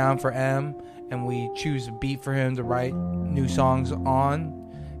pick a sound for M and we choose a beat for him to write new songs on.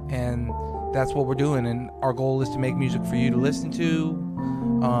 And that's what we're doing. And our goal is to make music for you to listen to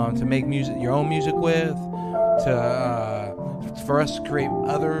make music, your own music with, for us to create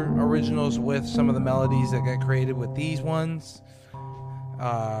other originals with some of the melodies that get created with these ones.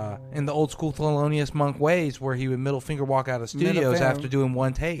 In the old school Thelonious Monk ways, where he would middle finger walk out of studios after doing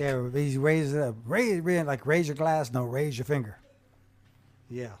one take. Yeah, he raised it up. Raise your glass. No, raise your finger.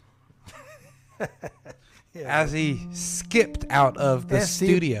 Yeah. Yeah. As he skipped out of the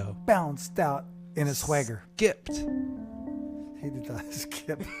studio. Bounced out in a swagger. Skipped. He did not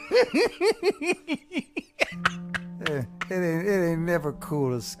skip. it ain't never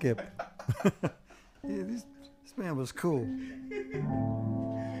cool to skip. Yeah, this man was cool.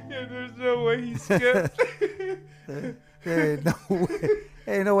 Yeah, there's no way he skipped. There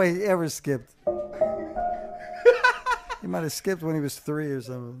ain't no way he ever skipped. He might have skipped when he was 3 or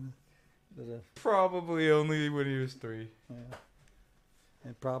something. Probably only when he was 3. Yeah.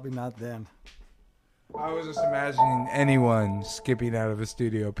 And probably not then. I was just imagining anyone skipping out of a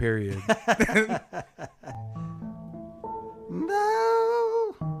studio, period.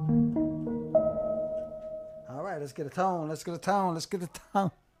 No. All right, let's get a tone.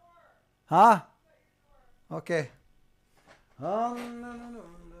 Huh? Okay. Oh, no.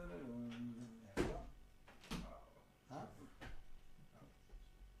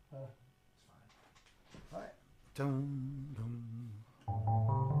 All right. Dum, dum.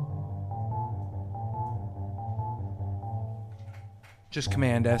 Just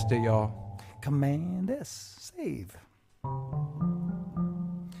Command S it, y'all. Command S. Save.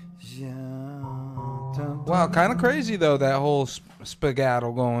 Wow, kind of crazy, though, that whole spaghetti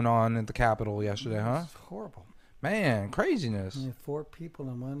going on at the Capitol yesterday, huh? It's horrible. Man, craziness. Yeah, 4 people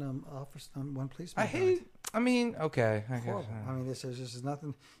and one policeman. Okay. Horrible. I mean, there's just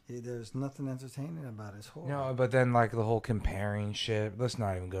nothing. There's nothing entertaining about it. It's horrible. You know, but then like the whole comparing shit. Let's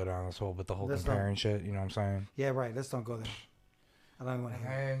not even go down this hole. But the whole comparing shit. You know what I'm saying? Yeah, right. Let's don't go there. I don't even want to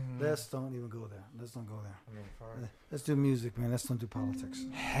hear it. Let's don't even go there. Let's don't go there. Let's do music, man. Let's don't do politics.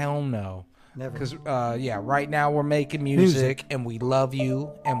 Hell no. Never. Because right now we're making music and we love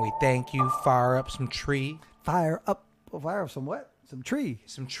you and we thank you. Fire up some tree. Fire up some what? Some tree.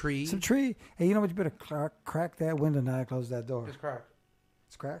 Some tree. Hey, you know what? You better crack that window now. Close that door. It's cracked.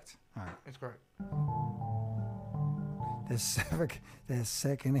 It's cracked? All right. It's cracked. That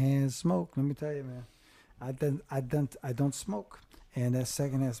secondhand smoke. Let me tell you, man. I don't smoke, and that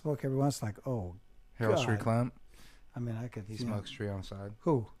secondhand smoke. Everyone's like, oh, Harold God. Street Clamp. I mean, I could. He smokes tree on the side.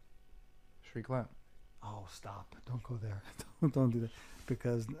 Who? Street Clamp. Oh, stop! Don't go there. Don't do that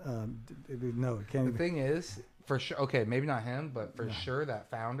because no, it can't. The thing is, for sure. Okay, maybe not him, but for sure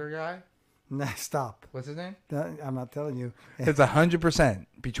that founder guy. Nah, stop. What's his name? I'm not telling you. It's 100%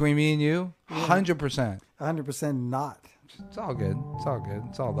 between me and you. 100%. 100% not. It's all good. It's all good.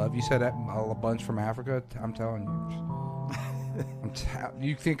 It's all love. You said that a bunch from Africa. I'm telling you.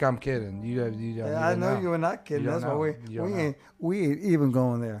 You think I'm kidding? You I know you were not kidding. That's why we ain't even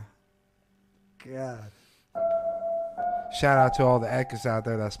going there. God. Shout out to all the Ekis out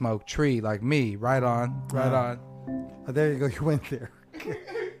there that smoke tree like me. Right on. Oh, there you go. You went there.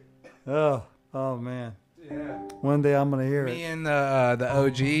 oh man. Yeah. One day I'm gonna hear it. Me and the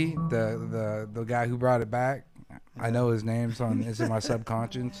OG, the guy who brought it back. I know his name's it's in my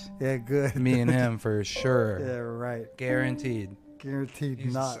subconscious. Yeah, good. Me and him for sure. Yeah, right. Guaranteed.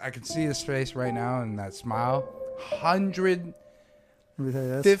 Not. I can see his face right now and that smile.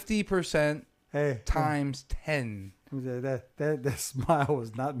 150% times 10. That smile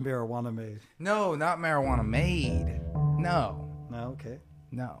was not marijuana made. No, not marijuana made. No. No, okay.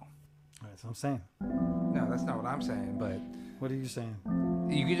 No. That's what I'm saying. No, that's not what I'm saying, but... What are you saying?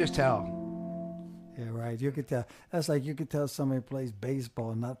 You could just tell. Yeah, right. You could tell. That's like you could tell somebody plays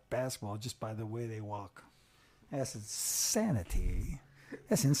baseball, not basketball, just by the way they walk. That's insanity.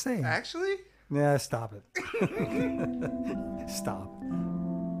 That's insane. Actually? Yeah, stop it. Stop.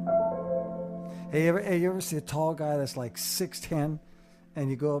 Hey, you ever see a tall guy that's like 6'10", and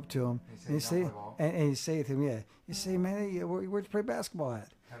you go up to him and you say to him, yeah, you say, man, where'd you play basketball at?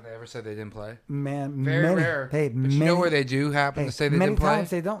 Have they ever said they didn't play? Man, Very rare. Hey, but you know where they do happen to say they didn't play? Many times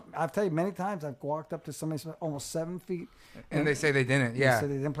they don't. I'll tell you, many times I've walked up to somebody almost 7 feet. And they say they didn't, yeah. They say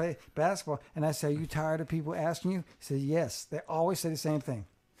they didn't play basketball. And I say, are you tired of people asking you? He said, yes. They always say the same thing.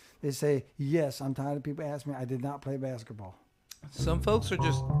 They say, yes, I'm tired of people asking me. I did not play basketball. Some folks are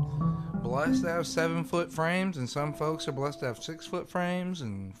just blessed to have 7-foot frames, and some folks are blessed to have 6-foot frames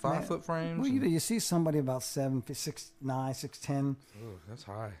and 5-foot frames. Well, you see somebody about 7, 6'9", 6'10". Ooh, that's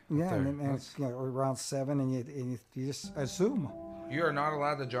high. Yeah, and around 7, and you just assume. You are not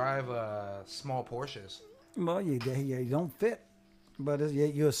allowed to drive small Porsches. Well, you don't fit. But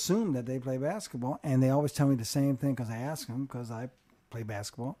you assume that they play basketball, and they always tell me the same thing because I ask them, because I play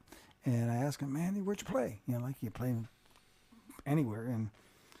basketball. And I ask them, man, where'd you play? Like you play anywhere. And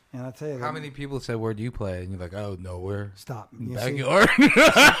I tell you, how many people said, where do you play? And you're like, oh, nowhere. Stop. Backyard. You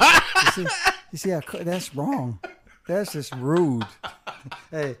see, that's wrong. That's just rude.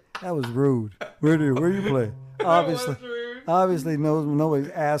 Hey, that was rude. Where do you play? Obviously, nobody's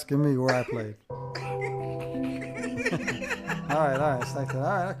asking me where I played. All right, it's like that.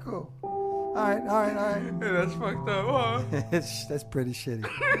 All right, cool. All right. Hey, that's fucked up, huh? That's pretty shitty.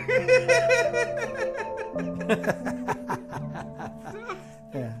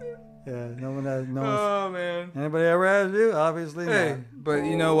 Yeah. No one knows. Oh man. Anybody ever asked you? Obviously not. But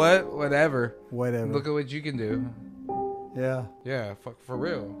you know what? Whatever. Look at what you can do. Yeah. Yeah. Fuck for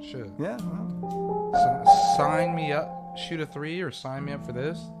real. Shit. Yeah. So, sign me up. Shoot a 3 or sign me up for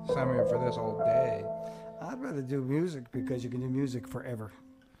this. Sign me up for this all day. I'd rather do music because you can do music forever.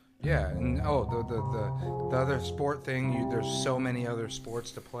 Yeah, and the other sport thing, there's so many other sports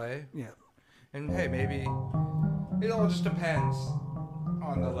to play. Yeah. And hey, maybe it all just depends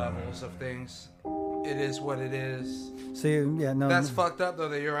on the levels of things. It is what it is. See, yeah, no. That's fucked up though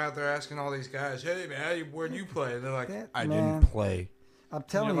that you're out there asking all these guys, hey man, where'd you play? And they're like, I didn't play. I'm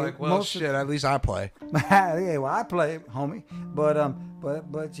telling you, like, well, shit. At least I play. Yeah, well, I play, homie.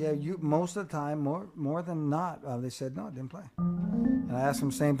 But yeah, you most of the time, more than not, they said no, I didn't play. And I asked them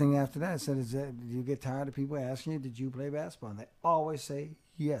the same thing after that. I said, do you get tired of people asking you, did you play basketball? And they always say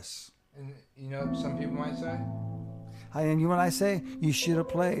yes. And you know, some people might say. And when I say you should have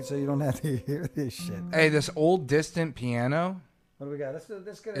played, so you don't have to hear this shit. Hey, this old distant piano. What do we got? Let's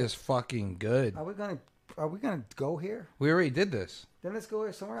get it. Is fucking good. Are we gonna go here? We already did this. Then let's go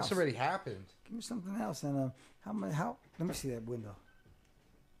somewhere else. This already happened. Give me something else. And how? Let me see that window.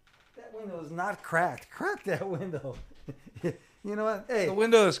 That window is not cracked. Crack that window. You know what? Hey, the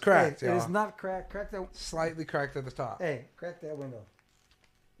window is cracked. Hey, it is not cracked. Crack that. Slightly cracked at the top. Hey, crack that window.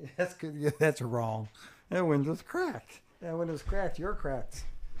 Yeah, that's good. Yeah, that's wrong. That window's cracked. That window's cracked. You're cracked.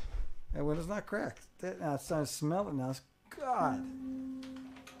 That window's not cracked. Now it's starting to smell it now. God.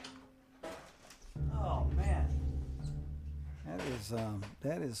 Oh man.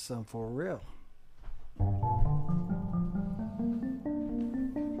 That is some for real.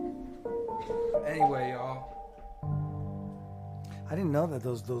 Anyway, y'all. I didn't know that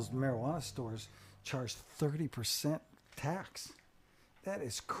those marijuana stores charge 30% tax. That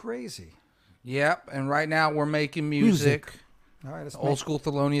is crazy. Yep, and right now we're making music. All right, old school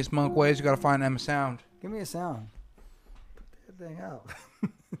Thelonious Monk ways. You got to find them a sound. Give me a sound. Put that thing out.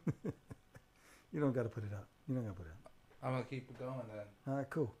 You don't got to put it up. You don't got to put it up. I'm gonna keep it going then. All right,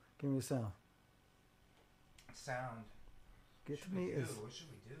 cool. Give me a sound. Sound. What should we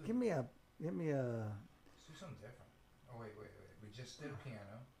do? Give me a. Let's do something different. Oh wait. We just did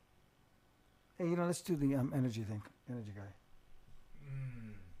piano. Hey, let's do the energy thing. Energy guy.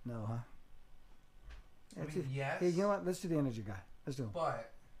 No, huh? Yes. Hey, you know what? Let's do the energy guy. Let's do him.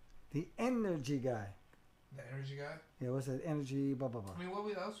 But the energy guy. The energy guy? Yeah, what's that? Energy, blah, blah, blah. I mean,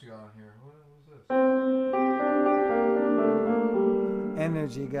 what else we got on here? What was this?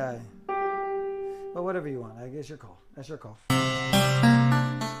 Energy guy. Well, whatever you want. I guess your call. That's your call.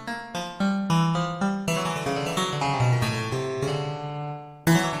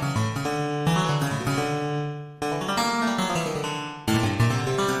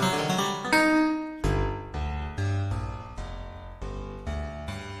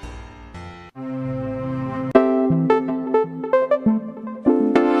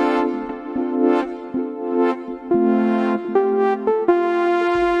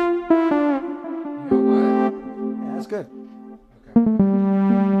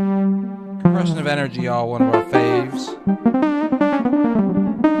 Compression of energy, y'all, one of our faves.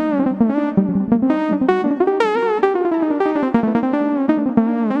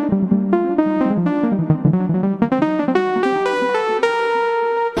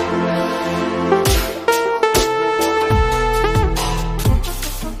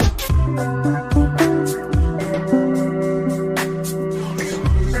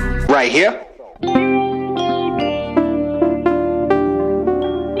 right here.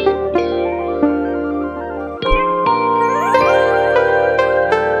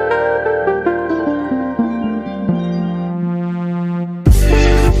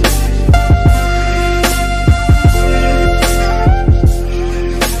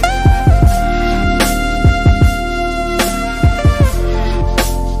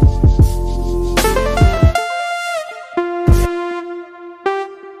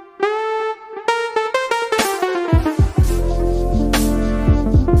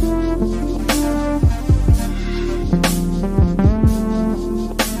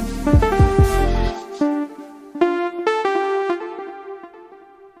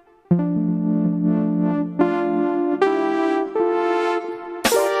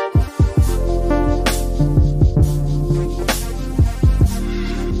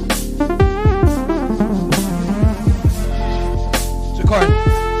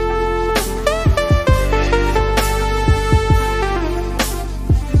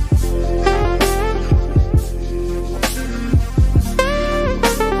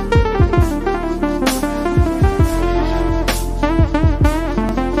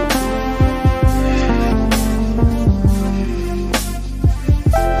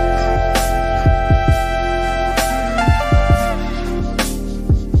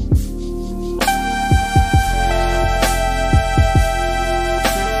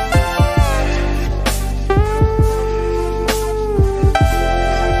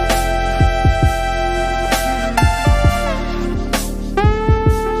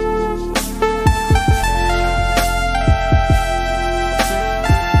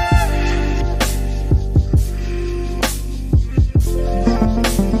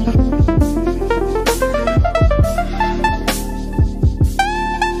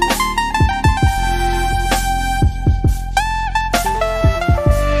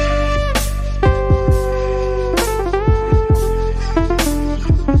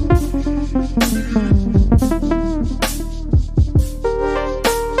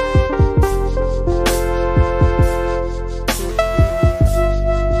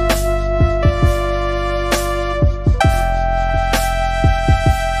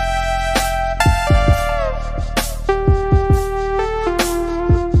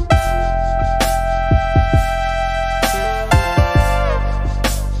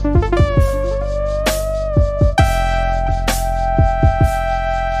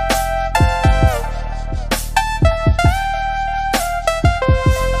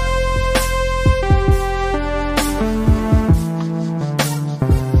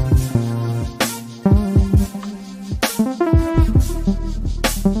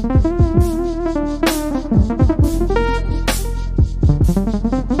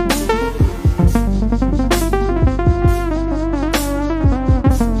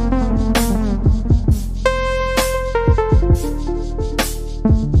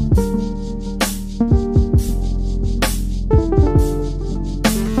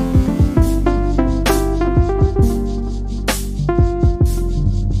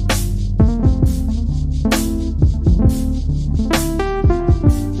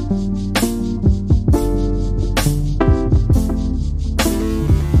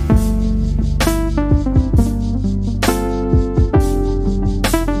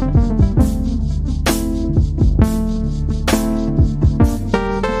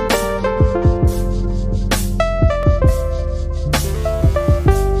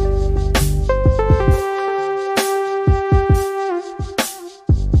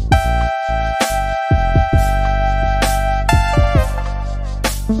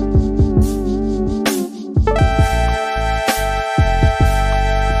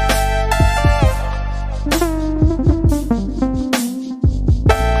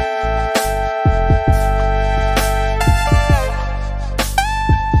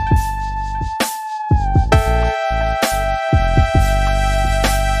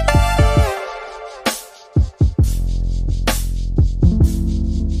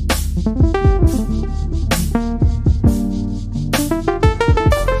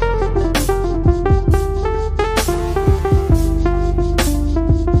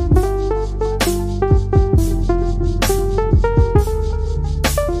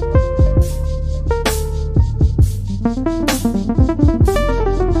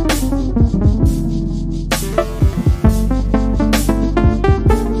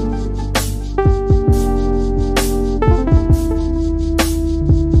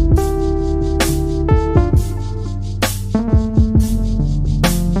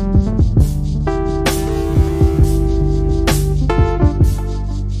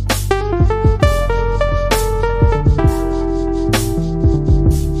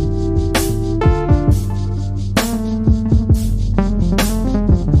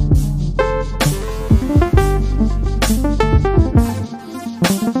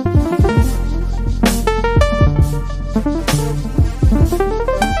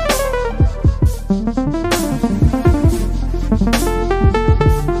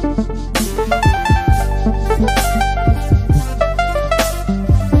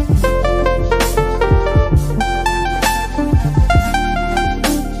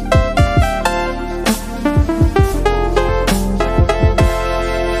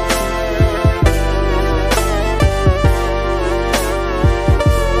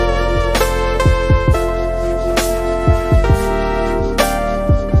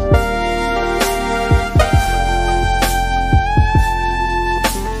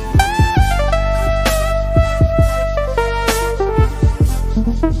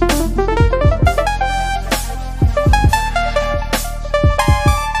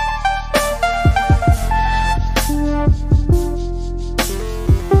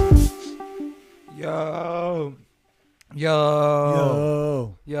 Yo.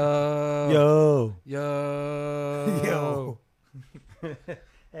 Yo. Yo. Yo. Yo. Yo.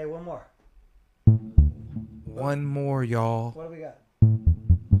 Hey, one more. One more, y'all. What do we got?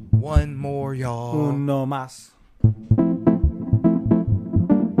 One more, y'all. Uno más.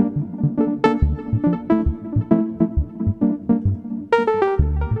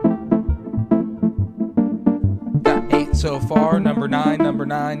 Got 8 so far. Number 9. Number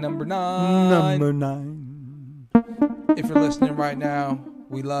 9. Number 9. Number 9. If you're listening right now,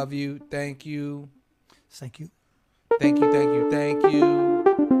 we love you. Thank you. Thank you. Thank you. Thank you. Thank you.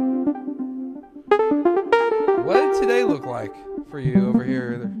 What did today look like for you over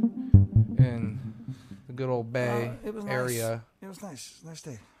here in the good old Bay It was area? Nice. It was nice. Nice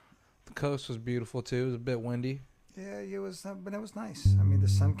day. The coast was beautiful too. It was a bit windy. Yeah, it was, but it was nice. I mean, the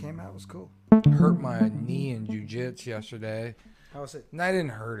sun came out. It was cool. Hurt my knee in jiu-jitsu yesterday. How was it? And I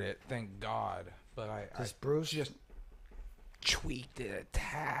didn't hurt it, thank God. But I bruised? just tweaked it a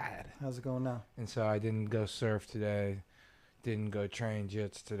tad. How's it going now? And so I didn't go surf today. Didn't go train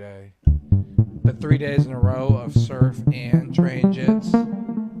jits today. But 3 days in a row of surf and train jits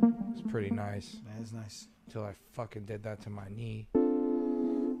was pretty nice. That is nice. Until I fucking did that to my knee.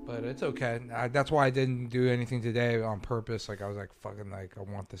 But it's okay. That's why I didn't do anything today on purpose. Like I was like, fucking like, I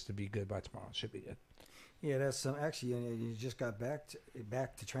want this to be good by tomorrow. It should be good. Yeah, that's some. Actually, you just got back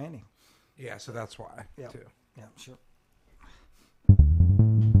to training. Yeah, so that's why too. Yeah, sure.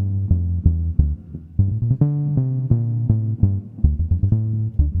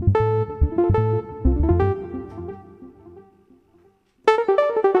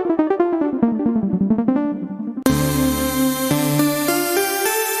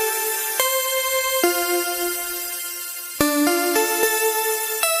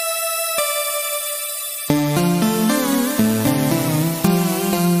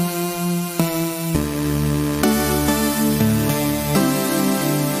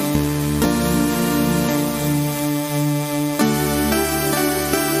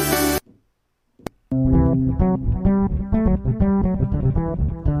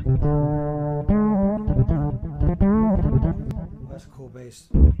 That's a cool bass.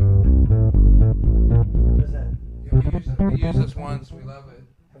 What is that? Yeah, we used this once. We love it.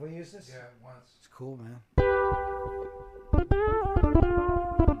 Have we used this? Yeah, once. It's cool, man.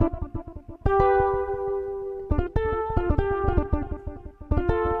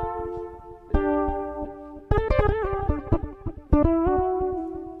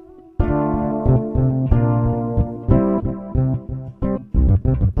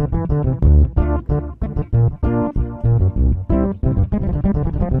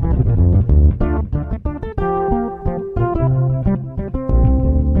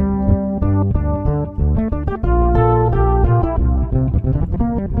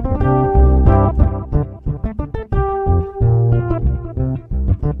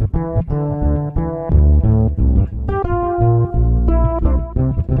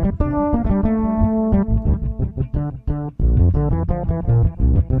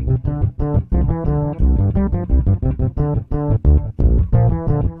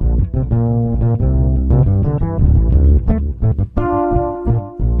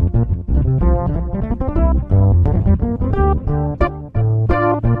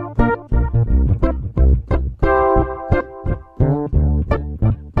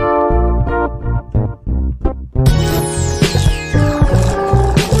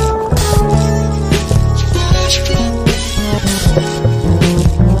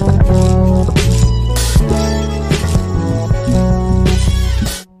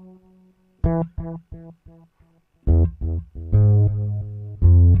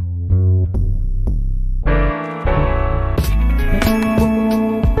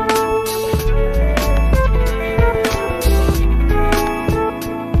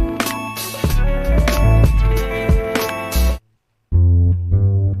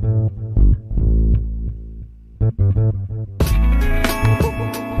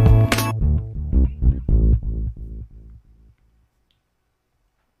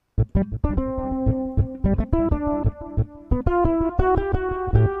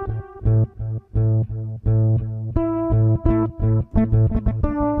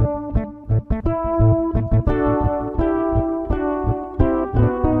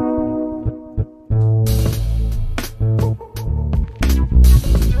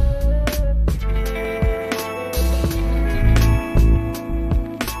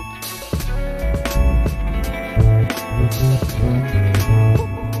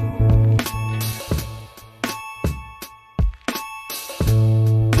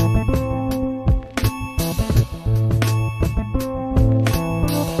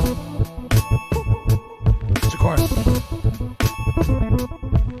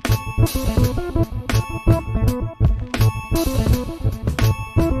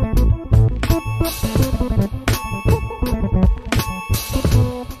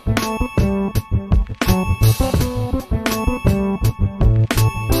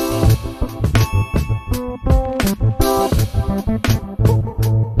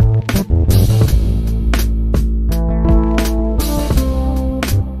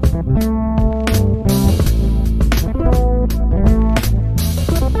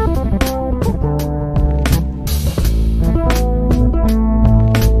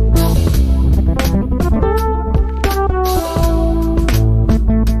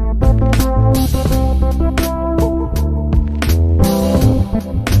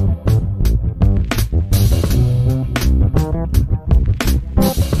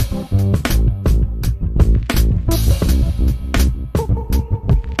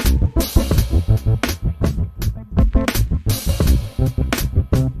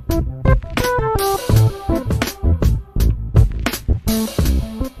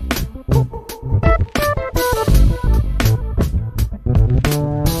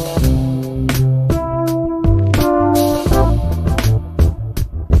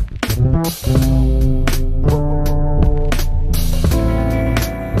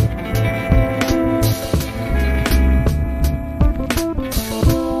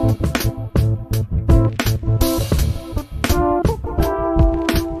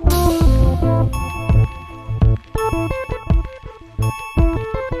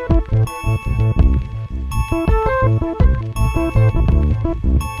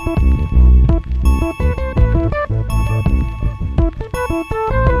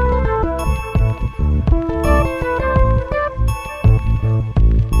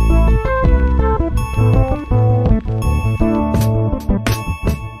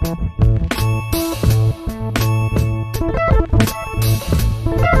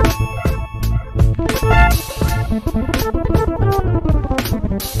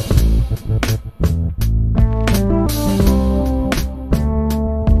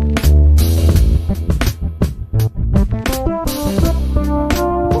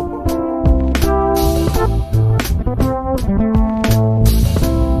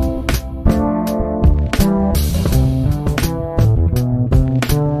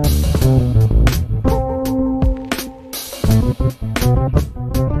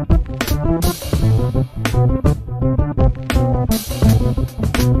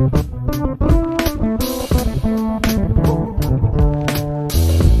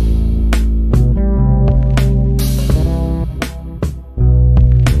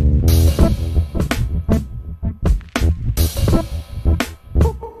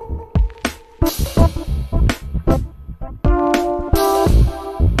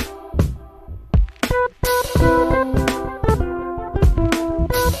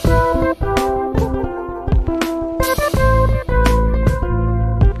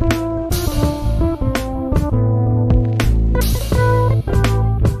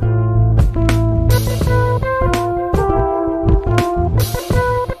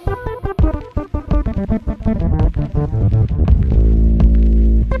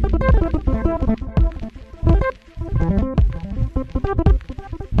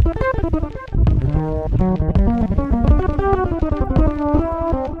 Yo.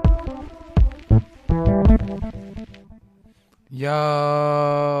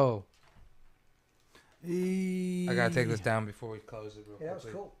 I gotta take this Yeah, down before we close it real quick. that was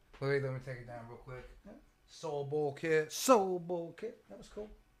cool. Wait, let me take it down real quick. Yeah. Soul Bowl Kit. Soul Bowl Kit. That was cool.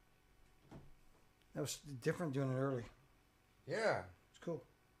 That was different doing it early. Yeah. It's cool.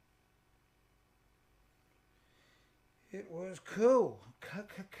 It was cool.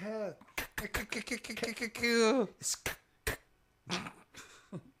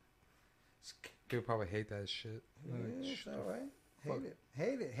 People probably hate that shit. Yeah, it's all right. Hate it.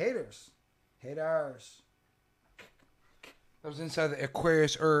 Hate it. Haters. Haters. That was inside the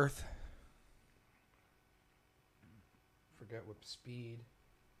Aquarius Earth. Forget what speed.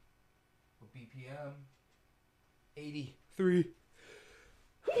 What BPM. 83.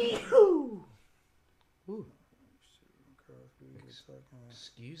 Ooh.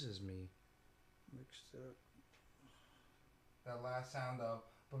 Excuses me. Mixed up. That last sound though.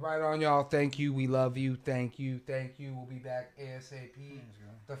 But right on, y'all. Thank you. We love you. Thank you. Thank you. We'll be back ASAP.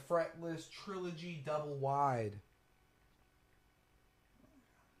 The Fretless Trilogy Double Wide.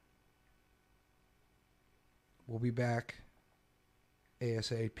 We'll be back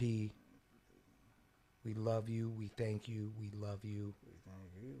ASAP. We love you. We thank you. We love you. We thank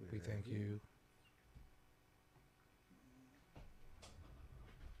you. We thank you.